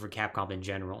future for Capcom in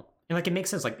general. And like it makes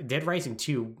sense, like Dead Rising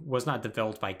 2 was not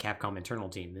developed by Capcom internal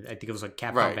team. I think it was like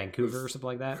Capcom Vancouver or something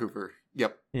like that. Vancouver.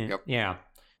 Yep. Yeah.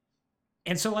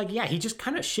 And so like, yeah, he just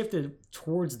kind of shifted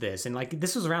towards this. And like,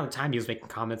 this was around the time he was making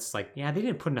comments like, yeah, they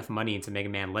didn't put enough money into Mega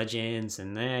Man Legends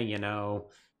and you know.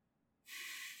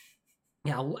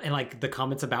 Yeah, and like the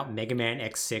comments about Mega Man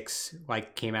X6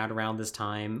 like came out around this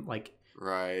time. Like,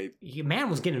 right. Man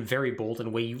was getting very bold in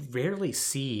a way you rarely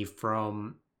see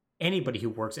from anybody who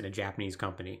works in a Japanese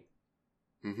company.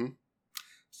 Mm-hmm.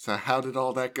 So how did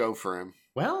all that go for him?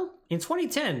 Well, in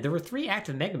 2010, there were 3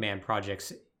 active Mega Man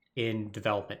projects in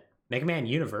development. Mega Man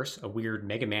Universe, a weird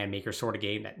Mega Man Maker sort of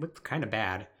game that looked kind of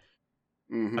bad.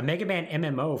 Mm-hmm. A Mega Man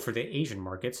MMO for the Asian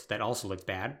markets that also looked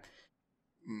bad.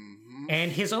 Mm-hmm.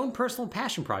 And his own personal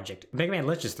passion project, Mega Man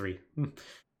Legends 3.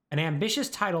 An ambitious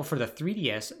title for the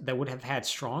 3DS that would have had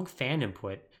strong fan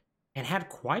input and had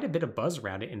quite a bit of buzz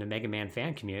around it in the Mega Man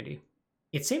fan community.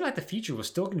 It seemed like the future was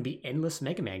still going to be endless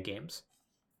Mega Man games.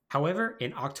 However,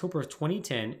 in October of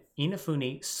 2010,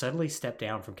 Inafune suddenly stepped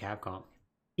down from Capcom.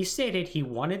 He stated he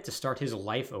wanted to start his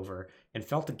life over and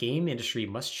felt the game industry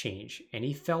must change, and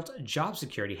he felt job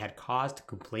security had caused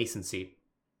complacency.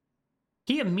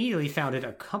 He immediately founded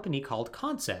a company called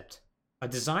Concept, a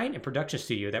design and production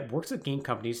studio that works with game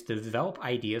companies to develop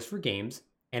ideas for games,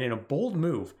 and in a bold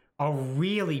move, a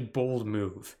really bold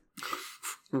move,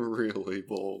 really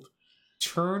bold,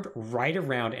 turned right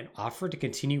around and offered to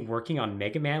continue working on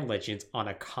Mega Man Legends on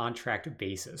a contract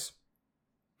basis.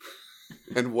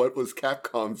 And what was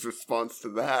Capcom's response to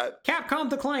that? Capcom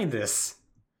declined this.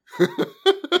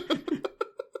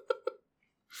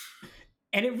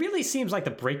 And it really seems like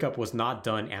the breakup was not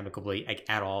done amicably, like,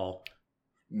 at all.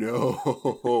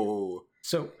 No.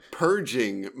 So,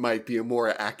 Purging might be a more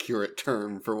accurate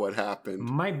term for what happened.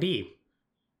 might be.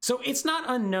 So, it's not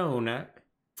unknown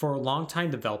for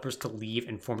longtime developers to leave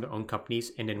and form their own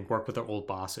companies and then work with their old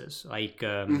bosses. Like,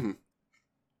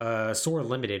 Sora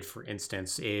Limited, for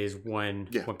instance, is one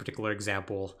particular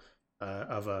example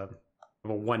of a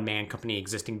one-man company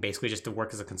existing basically just to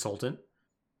work as a consultant.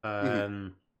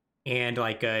 And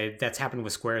like that's happened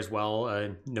with Square as well.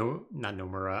 Not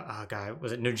Nomura.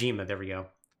 Was it Nojima? There we go.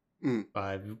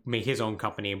 Made his own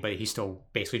company, but he still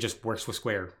basically just works with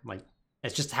Square. Like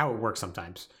that's just how it works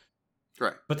sometimes.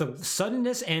 Right. But the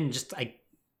suddenness and just like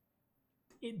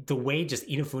the way just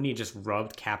Inafune just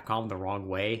rubbed Capcom the wrong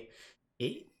way.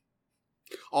 It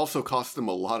also cost them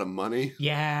a lot of money.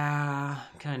 Yeah,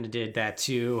 kind of did that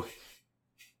too.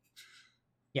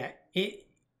 Yeah,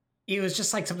 it was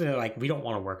just like something that like we don't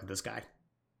want to work with this guy.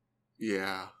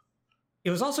 Yeah. It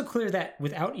was also clear that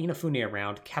without Inafune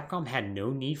around, Capcom had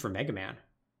no need for Mega Man.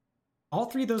 All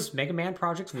three of those Mega Man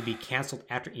projects would be cancelled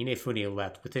after Inafune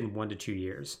left within 1 to 2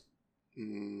 years.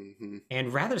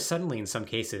 And rather suddenly in some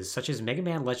cases, such as Mega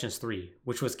Man Legends 3,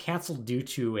 which was cancelled due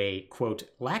to a, quote,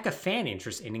 lack of fan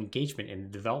interest and engagement in the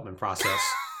development process.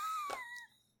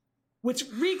 Which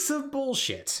reeks of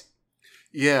bullshit.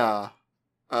 Yeah.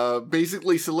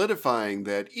 Basically solidifying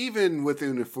that even with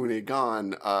Inafune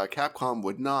gone, Capcom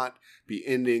would not be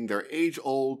ending their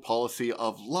age-old policy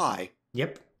of lie.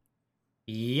 Yep.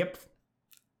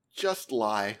 Just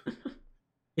lie.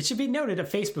 It should be noted a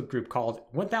Facebook group called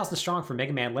 1000 Strong for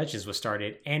Mega Man Legends was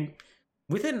started, and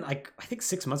within, like, I think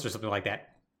 6 months or something like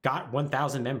that, got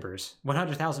 1,000 members.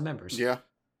 100,000 members. Yeah.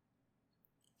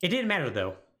 It didn't matter,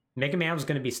 though. Mega Man was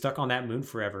going to be stuck on that moon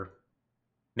forever.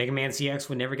 Mega Man CX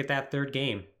would never get that third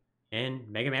game, and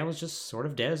Mega Man was just sort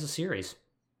of dead as a series.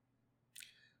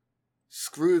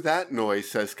 Screw that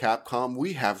noise, says Capcom.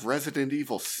 We have Resident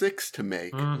Evil 6 to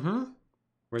make.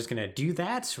 We're just going to do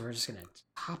that, so we're just going to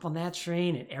hop on that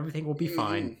train, and everything will be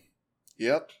fine.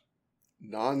 Yep.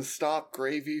 Non-stop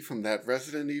gravy from that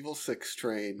Resident Evil 6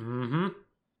 train.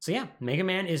 So yeah, Mega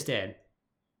Man is dead.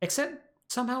 Except,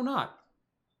 somehow not.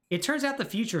 It turns out the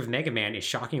future of Mega Man is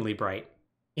shockingly bright.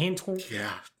 And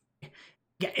yeah,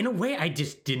 in a way I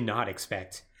just did not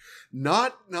expect.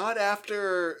 Not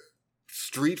after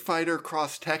Street Fighter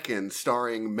Cross Tekken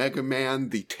starring Mega Man,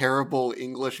 the terrible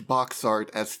English box art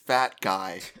as Fat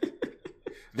Guy.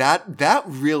 That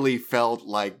really felt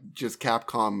like just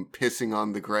Capcom pissing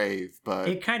on the grave, but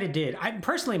it kind of did.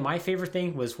 Personally, my favorite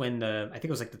thing was when I think it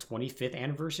was like the 25th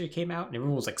anniversary came out, and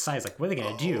everyone was like, what are they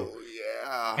gonna do? Yeah.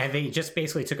 And they just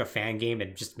basically took a fan game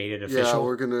and just made it official. Yeah,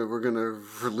 we're gonna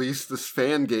release this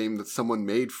fan game that someone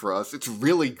made for us. It's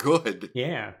really good.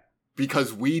 Yeah.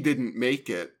 Because we didn't make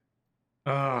it.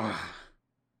 Better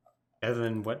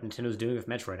than what Nintendo's doing with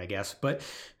Metroid, I guess. But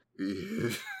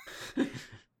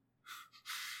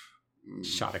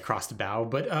shot across the bow,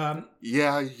 but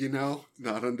yeah,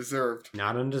 not undeserved.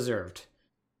 Not undeserved.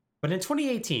 But in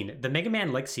 2018, the Mega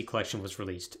Man Legacy Collection was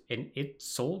released, and it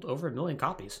sold over 1 million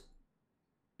copies.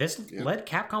 This led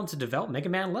Capcom to develop Mega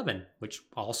Man 11, which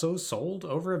also sold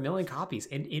over 1 million copies,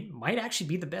 and it might actually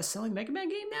be the best-selling Mega Man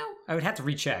game now? I would have to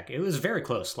recheck. It was very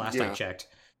close last I checked.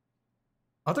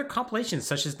 Other compilations,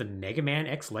 such as the Mega Man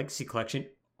X Legacy Collection,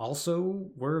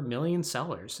 also were million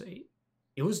sellers.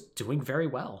 It was doing very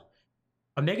well.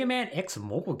 A Mega Man X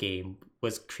mobile game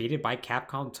was created by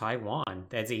Capcom Taiwan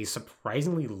that's a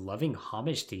surprisingly loving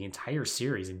homage to the entire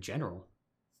series in general.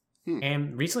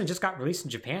 And recently just got released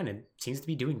in Japan and seems to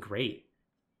be doing great.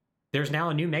 There's now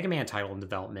a new Mega Man title in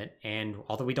development, and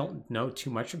although we don't know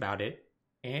too much about it,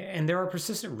 and there are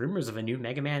persistent rumors of a new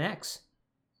Mega Man X,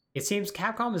 it seems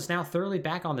Capcom is now thoroughly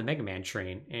back on the Mega Man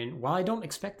train, and while I don't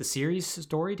expect the series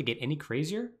story to get any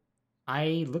crazier,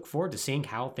 I look forward to seeing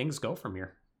how things go from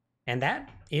here. And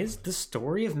that is the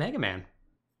story of Mega Man.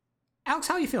 Alex,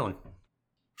 how are you feeling?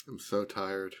 I'm so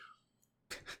tired.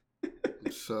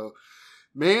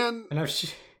 Man.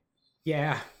 And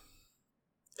yeah.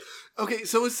 Okay,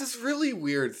 so it's this really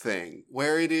weird thing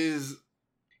where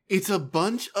it's a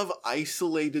bunch of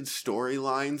isolated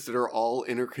storylines that are all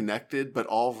interconnected, but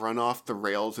all run off the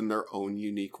rails in their own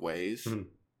unique ways.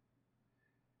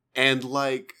 And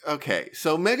okay,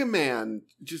 so Mega Man,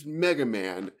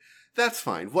 that's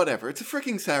fine, whatever. It's a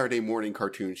freaking Saturday morning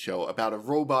cartoon show about a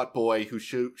robot boy who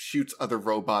shoots other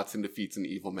robots and defeats an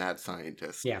evil mad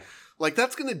scientist. Yeah.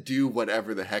 That's gonna do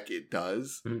whatever the heck it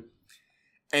does.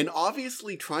 And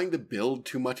obviously trying to build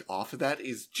too much off of that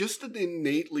is just an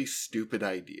innately stupid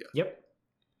idea. Yep.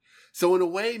 So in a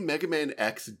way, Mega Man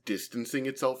X distancing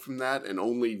itself from that and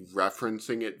only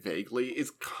referencing it vaguely is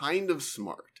kind of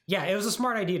smart. Yeah, it was a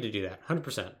smart idea to do that,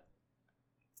 100%.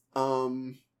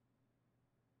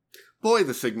 Boy,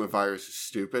 the Sigma virus is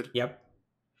stupid. Yep.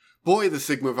 Boy, the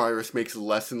Sigma virus makes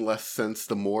less and less sense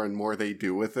the more and more they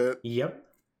do with it. Yep.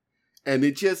 And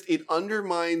it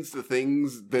undermines the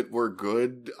things that were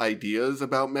good ideas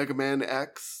about Mega Man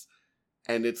X.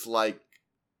 And it's like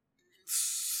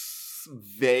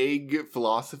vague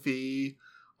philosophy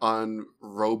on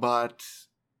robot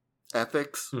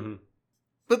ethics. Mm-hmm.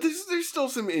 But there's still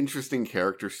some interesting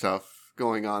character stuff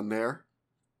going on there.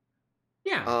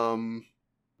 Yeah.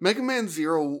 Mega Man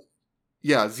Zero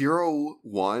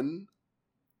 1,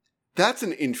 that's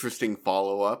an interesting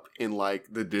follow-up in, like,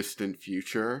 the distant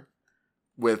future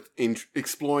with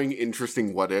exploring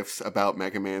interesting what-ifs about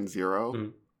Mega Man Zero.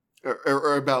 Mm.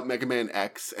 Or about Mega Man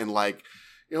X, and, like,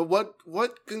 you know, what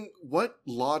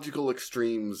logical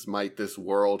extremes might this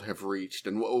world have reached,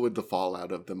 and what would the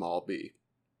fallout of them all be?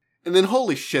 And then,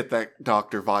 holy shit, that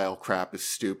Dr. Vile crap is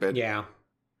stupid. Yeah.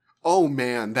 Oh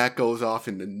man, that goes off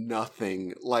into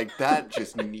nothing. Like, that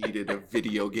just needed a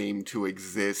video game to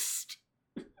exist.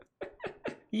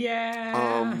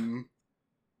 Yeah.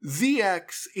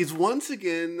 ZX is once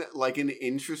again, like, an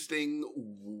interesting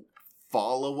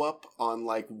follow-up on,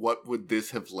 like, what would this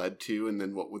have led to, and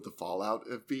then what would the fallout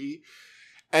have be.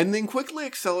 And then quickly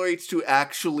accelerates to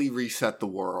actually reset the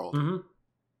world. Mm-hmm.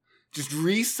 Just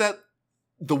reset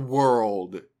the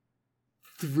world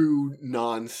through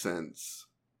nonsense.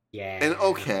 Yeah. And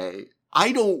okay,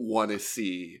 I don't want to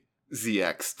see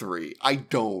ZX3. I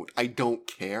don't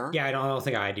care. Yeah, I don't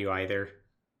think I do either.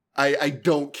 I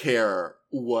don't care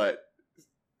what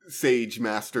Sage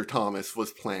Master Thomas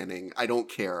was planning. I don't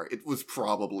care. It was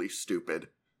probably stupid.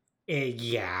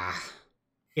 Yeah.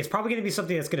 It's probably going to be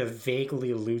something that's going to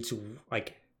vaguely allude to,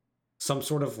 like, some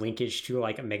sort of linkage to,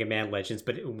 like, Mega Man Legends,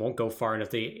 but it won't go far enough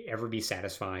to ever be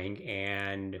satisfying.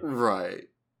 And right.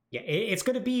 Yeah, it's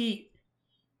going to be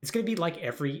like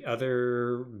every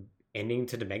other ending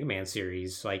to the Mega Man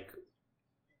series. Like,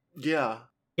 yeah,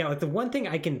 like the one thing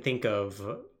I can think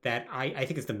of that I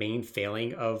think is the main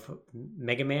failing of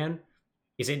Mega Man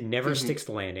is it never sticks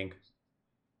the landing.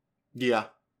 Yeah.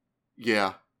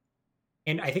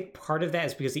 And I think part of that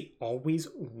is because they always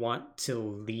want to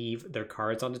leave their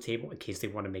cards on the table in case they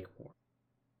want to make more.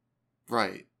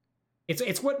 Right.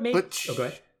 It's what makes... Oh, go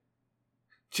ahead.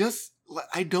 Just,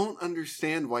 I don't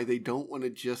understand why they don't want to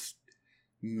just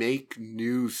make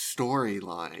new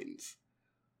storylines.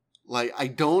 Like, I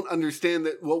don't understand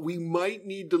that, well, we might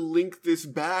need to link this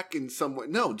back in some way.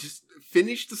 No, just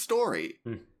finish the story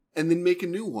and then make a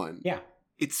new one. Yeah.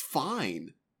 It's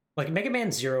fine. Like, Mega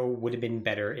Man Zero would have been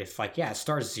better if, like, yeah, it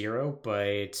stars Zero,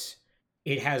 but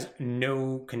it has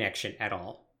no connection at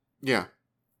all. Yeah.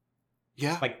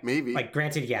 Yeah, like, maybe. Like,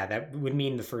 granted, yeah, that would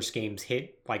mean the first game's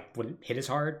wouldn't hit as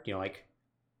hard, you know, like,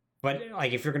 but,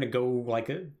 like, if you're gonna go, like,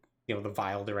 you know, the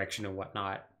Vile direction and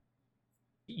whatnot,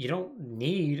 you don't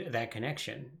need that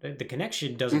connection. The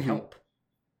connection doesn't help.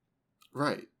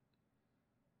 Right.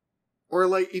 Or,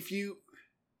 like, if you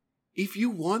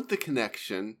want the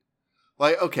connection,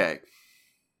 like, okay,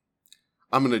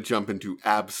 I'm gonna jump into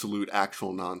absolute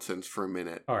actual nonsense for a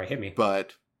minute. All right, hit me.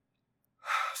 But,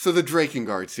 so the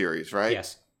Drakengard series, right?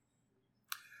 Yes.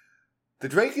 The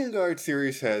Drakengard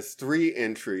series has 3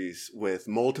 entries with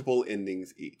multiple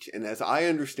endings each. And as I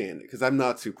understand it, because I'm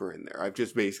not super in there, I've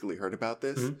just basically heard about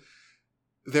this,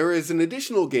 there is an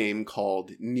additional game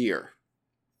called Nier.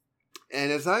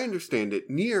 And as I understand it,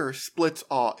 Nier is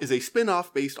a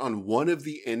spin-off based on one of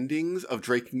the endings of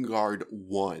Drakengard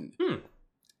 1.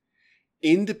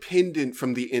 Independent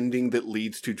from the ending that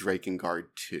leads to Drakengard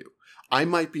 2. I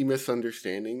might be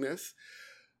misunderstanding this,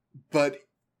 but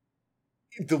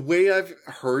the way I've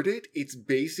heard it, it's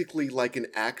basically like an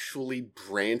actually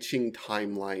branching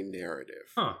timeline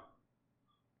narrative. Huh.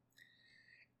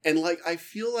 And, like, I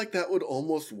feel like that would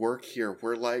almost work here,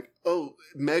 where, like, oh,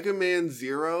 Mega Man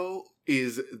Zero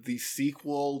is the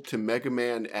sequel to Mega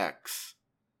Man X,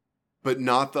 but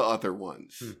not the other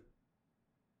ones.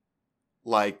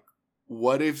 Like,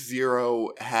 what if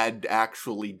Zero had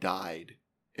actually died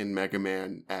in Mega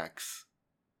Man X?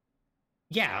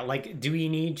 Yeah, like, do we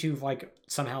need to, like,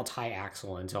 somehow tie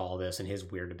Axel into all this and his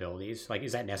weird abilities? Like,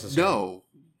 is that necessary?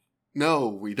 No,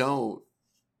 we don't.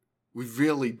 We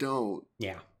really don't.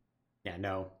 Yeah,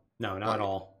 no, not at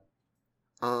all.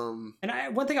 And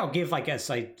one thing I'll give, I guess,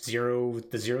 like, the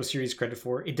Zero series credit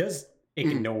for, it does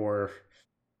ignore,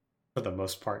 for the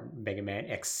most part, Mega Man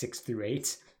X6 through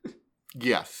 8.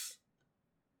 Yes.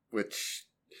 Which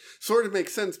sort of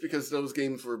makes sense because those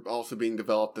games were also being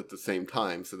developed at the same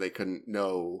time, so they couldn't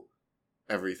know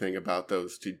everything about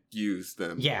those to use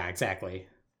them. Yeah, exactly.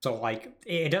 So, like,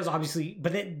 it does obviously,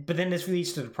 but then this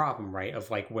leads to the problem, right, of,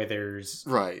 like, where there's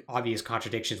obvious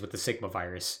contradictions with the Sigma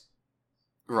virus.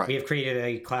 Right. We have created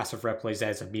a class of Reploids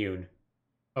that is immune.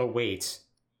 Oh, wait.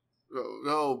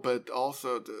 No, but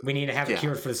also... We need to have a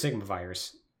cure for the Sigma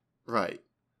virus. Right.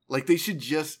 Like, they should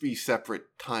just be separate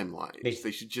timelines.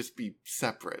 They should just be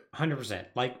separate. 100%.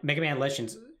 Like, Mega Man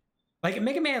Legends... Like,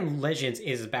 Mega Man Legends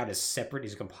is about as separate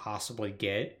as you can possibly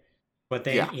get. But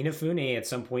then Inafune at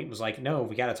some point was like, no,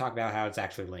 we gotta talk about how it's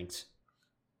actually linked.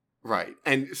 Right.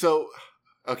 And so...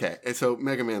 Okay, and so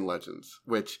Mega Man Legends,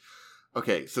 which...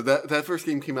 Okay, so that first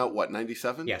game came out, what,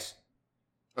 97? Yes.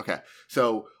 Okay,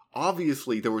 so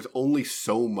obviously there was only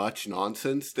so much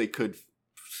nonsense they could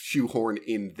shoehorn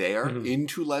in there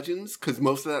into Legends, because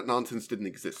most of that nonsense didn't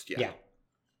exist yet. Yeah.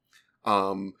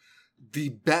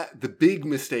 The big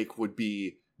mistake would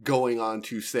be going on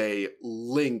to, say,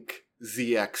 link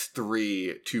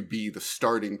ZX3 to be the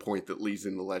starting point that leads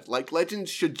into Legends. Like, Legends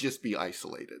should just be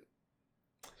isolated.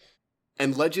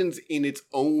 And Legends in its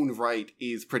own right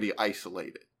is pretty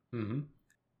isolated. Mm-hmm.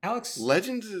 Alex?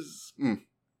 Legends is...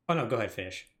 Oh, no, go ahead,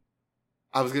 finish.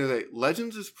 I was going to say,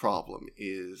 Legends' problem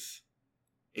is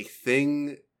a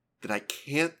thing that I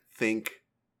can't think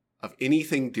of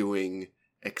anything doing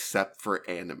except for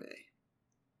anime.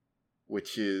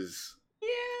 Which is... Yeah.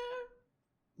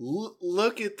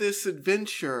 Look at this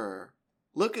adventure.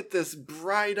 Look at this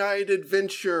bright-eyed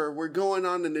adventure. We're going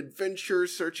on an adventure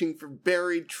searching for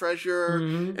buried treasure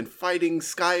and fighting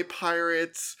sky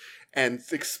pirates and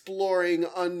exploring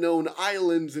unknown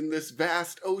islands in this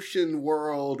vast ocean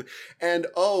world. And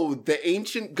oh, the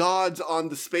ancient gods on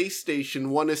the space station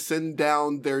want to send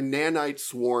down their nanite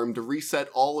swarm to reset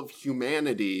all of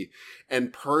humanity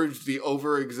and purge the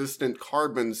over-existent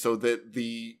carbon so that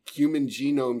the human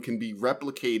genome can be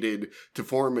replicated to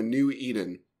form a new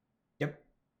Eden. Yep.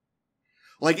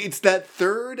 Like, it's that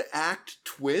third act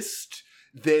twist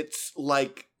that's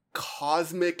like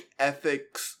cosmic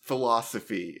ethics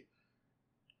philosophy.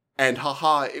 And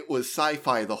haha, it was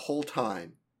sci-fi the whole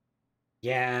time.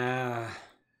 Yeah.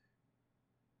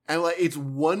 And like, it's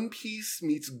One Piece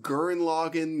meets Gurren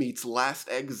Lagann meets Last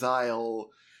Exile.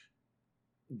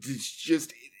 It's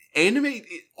just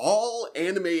all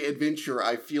anime adventure,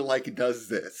 I feel like it does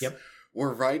this. Yep.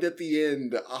 We're right at the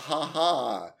end.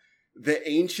 Ahaha. The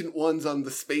ancient ones on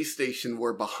the space station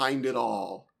were behind it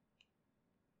all.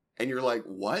 And you're like,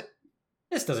 what?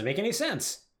 This doesn't make any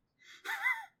sense.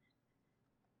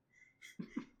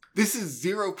 This is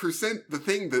 0% the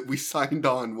thing that we signed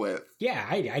on with. Yeah,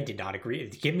 I did not agree.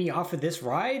 Get me off of this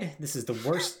ride. This is the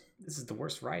worst. This is the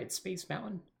worst ride, Space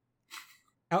Mountain.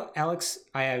 Alex,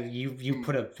 I have you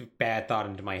put a bad thought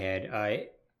into my head.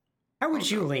 How would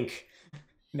you link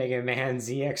Mega Man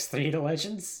ZX3 to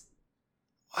Legends?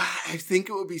 I think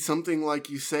it would be something like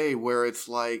you say, where it's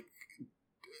like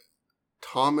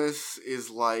Thomas is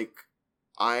like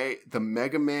the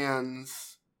Mega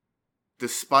Mans.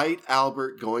 Despite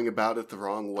Albert going about it the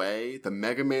wrong way, the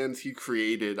Mega Mans he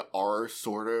created are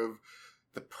sort of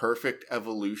the perfect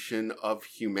evolution of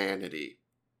humanity.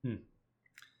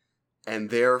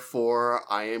 And therefore,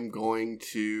 I am going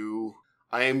to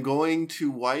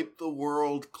wipe the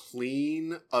world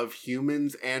clean of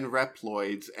humans and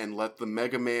Reploids and let the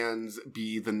Mega Mans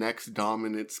be the next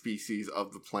dominant species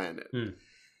of the planet.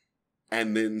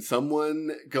 And then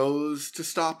someone goes to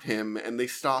stop him, and they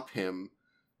stop him.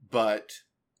 But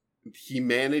he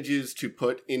manages to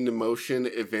put into motion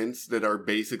events that are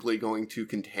basically going to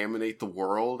contaminate the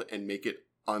world and make it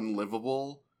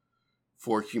unlivable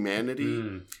for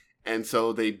humanity. And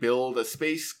so they build a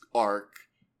space ark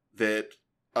that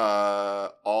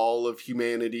all of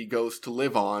humanity goes to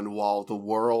live on while the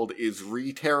world is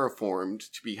re-terraformed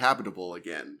to be habitable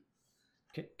again.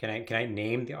 Can I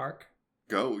name the ark?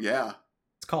 Go, yeah.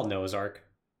 It's called Noah's Ark.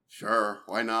 Sure,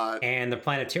 why not? And the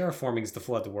planet terraforming is to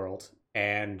flood the world.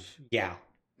 And yeah.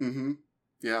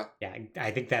 Yeah. Yeah,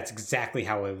 I think that's exactly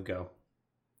how it would go.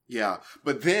 Yeah,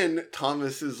 but then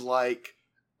Thomas is like,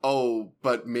 oh,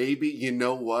 but maybe, you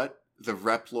know what? The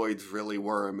Reploids really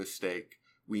were a mistake.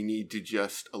 We need to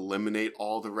just eliminate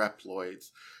all the Reploids.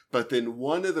 But then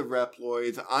one of the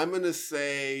Reploids, I'm going to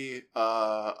say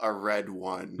a red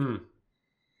one.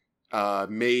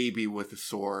 Maybe with a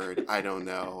sword, I don't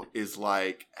know, is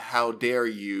like, how dare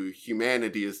you,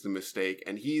 humanity is the mistake,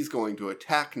 and he's going to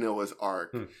attack Noah's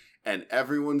Ark, and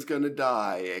everyone's gonna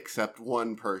die except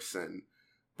one person.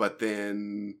 But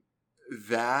then,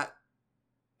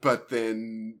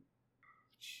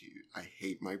 I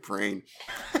hate my brain.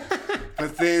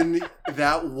 But then,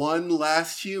 that one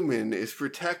last human is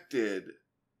protected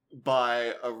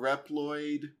by a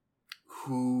Reploid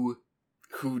who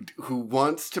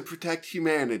wants to protect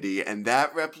humanity, and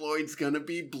that Reploid's gonna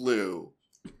be blue.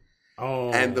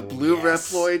 Oh, and the blue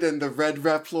yes. Reploid and the red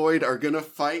Reploid are gonna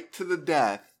fight to the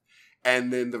death,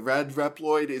 and then the red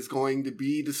Reploid is going to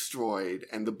be destroyed,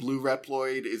 and the blue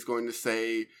Reploid is going to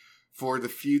say, for the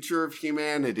future of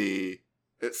humanity,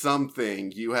 it's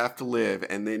something you have to live,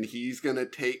 and then he's gonna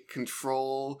take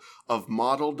control of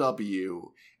Model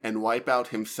W and wipe out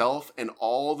himself and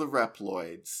all the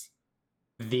Reploids.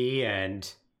 The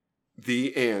end.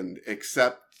 The end,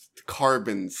 except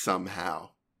Carbon somehow.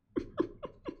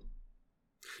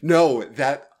 No,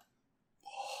 that...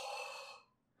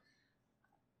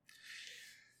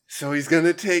 So he's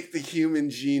gonna take the human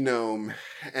genome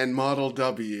and Model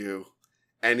W,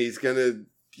 and he's gonna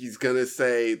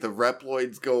say the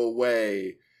Reploids go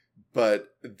away, but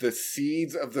the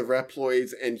seeds of the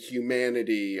Reploids and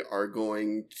humanity are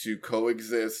going to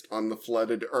coexist on the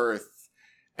flooded Earth,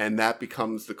 and that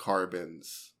becomes the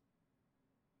Carbons.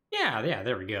 Yeah,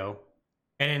 there we go.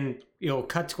 And you'll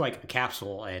cut to like a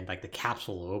capsule, and like the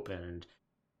capsule will open,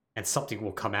 and something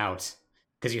will come out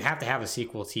because you have to have a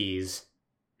sequel tease.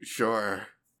 Sure.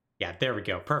 Yeah, there we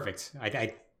go. Perfect.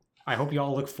 I hope you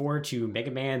all look forward to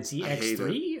Mega Man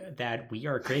ZX3 that we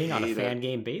are creating on a fan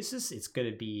game basis. It's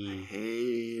going to be... I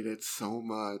hate it so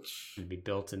much. Going to be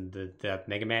built in the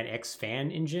Mega Man X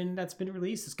fan engine that's been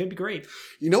released. It's going to be great.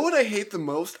 You know what I hate the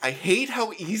most? I hate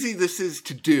how easy this is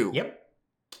to do. Yep.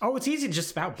 Oh, it's easy to just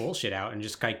spout bullshit out and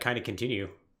just kind of continue.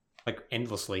 Like,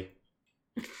 endlessly.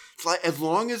 It's like, as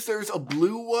long as there's a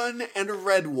blue one and a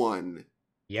red one.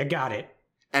 You got it.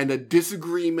 And a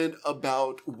disagreement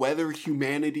about whether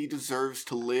humanity deserves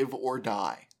to live or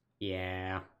die.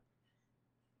 Yeah.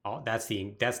 Oh, that's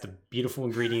the beautiful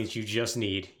ingredients you just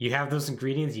need. You have those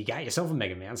ingredients, you got yourself a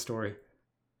Mega Man story.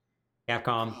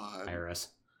 Capcom, IRS.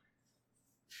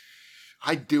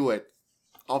 I'd do it.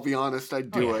 I'll be honest,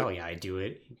 I'd do it. Hell yeah, I'd do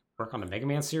it. Work on a Mega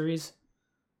Man series?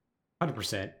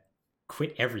 100%.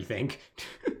 Quit everything.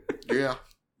 Yeah.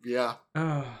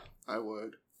 I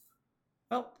would.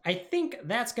 Well, I think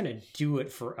that's going to do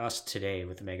it for us today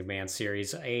with the Mega Man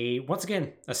series. Once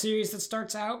again, a series that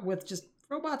starts out with just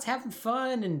robots having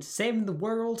fun and saving the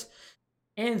world,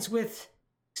 ends with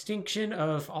extinction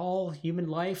of all human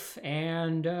life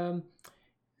and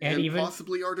even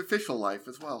possibly artificial life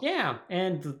as well. Yeah,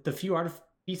 and the few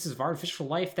pieces of artificial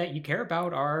life that you care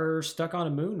about are stuck on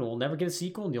a moon. We'll never get a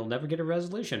sequel, and you'll never get a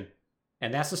resolution.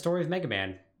 And that's the story of Mega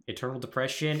Man. Eternal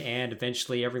depression, and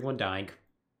eventually everyone dying.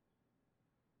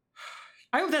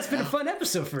 I hope that's been a fun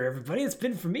episode for everybody. It's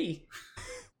been for me.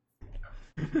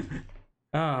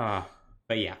 But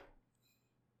yeah.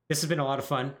 This has been a lot of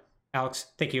fun. Alex,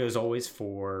 thank you as always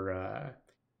for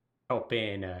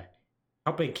helping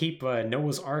keep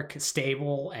Noah's Ark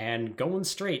stable and going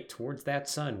straight towards that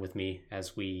sun with me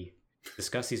as we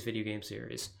discuss these video game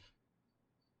series.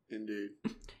 Indeed.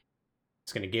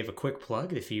 Just going to give a quick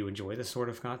plug if you enjoy this sort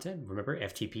of content. Remember,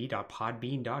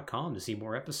 ftp.podbean.com to see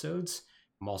more episodes.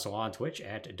 I'm also on Twitch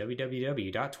at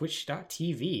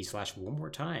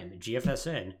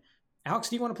www.twitch.tv/GFSN. Alex,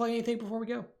 do you want to play anything before we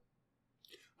go?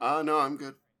 No, I'm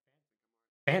good.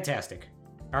 Fantastic.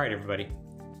 All right, everybody.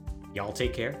 Y'all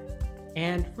take care.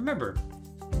 And remember,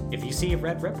 if you see a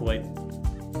red Reploid,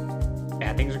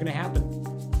 bad things are going to happen.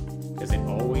 Because it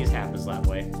always happens that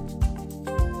way.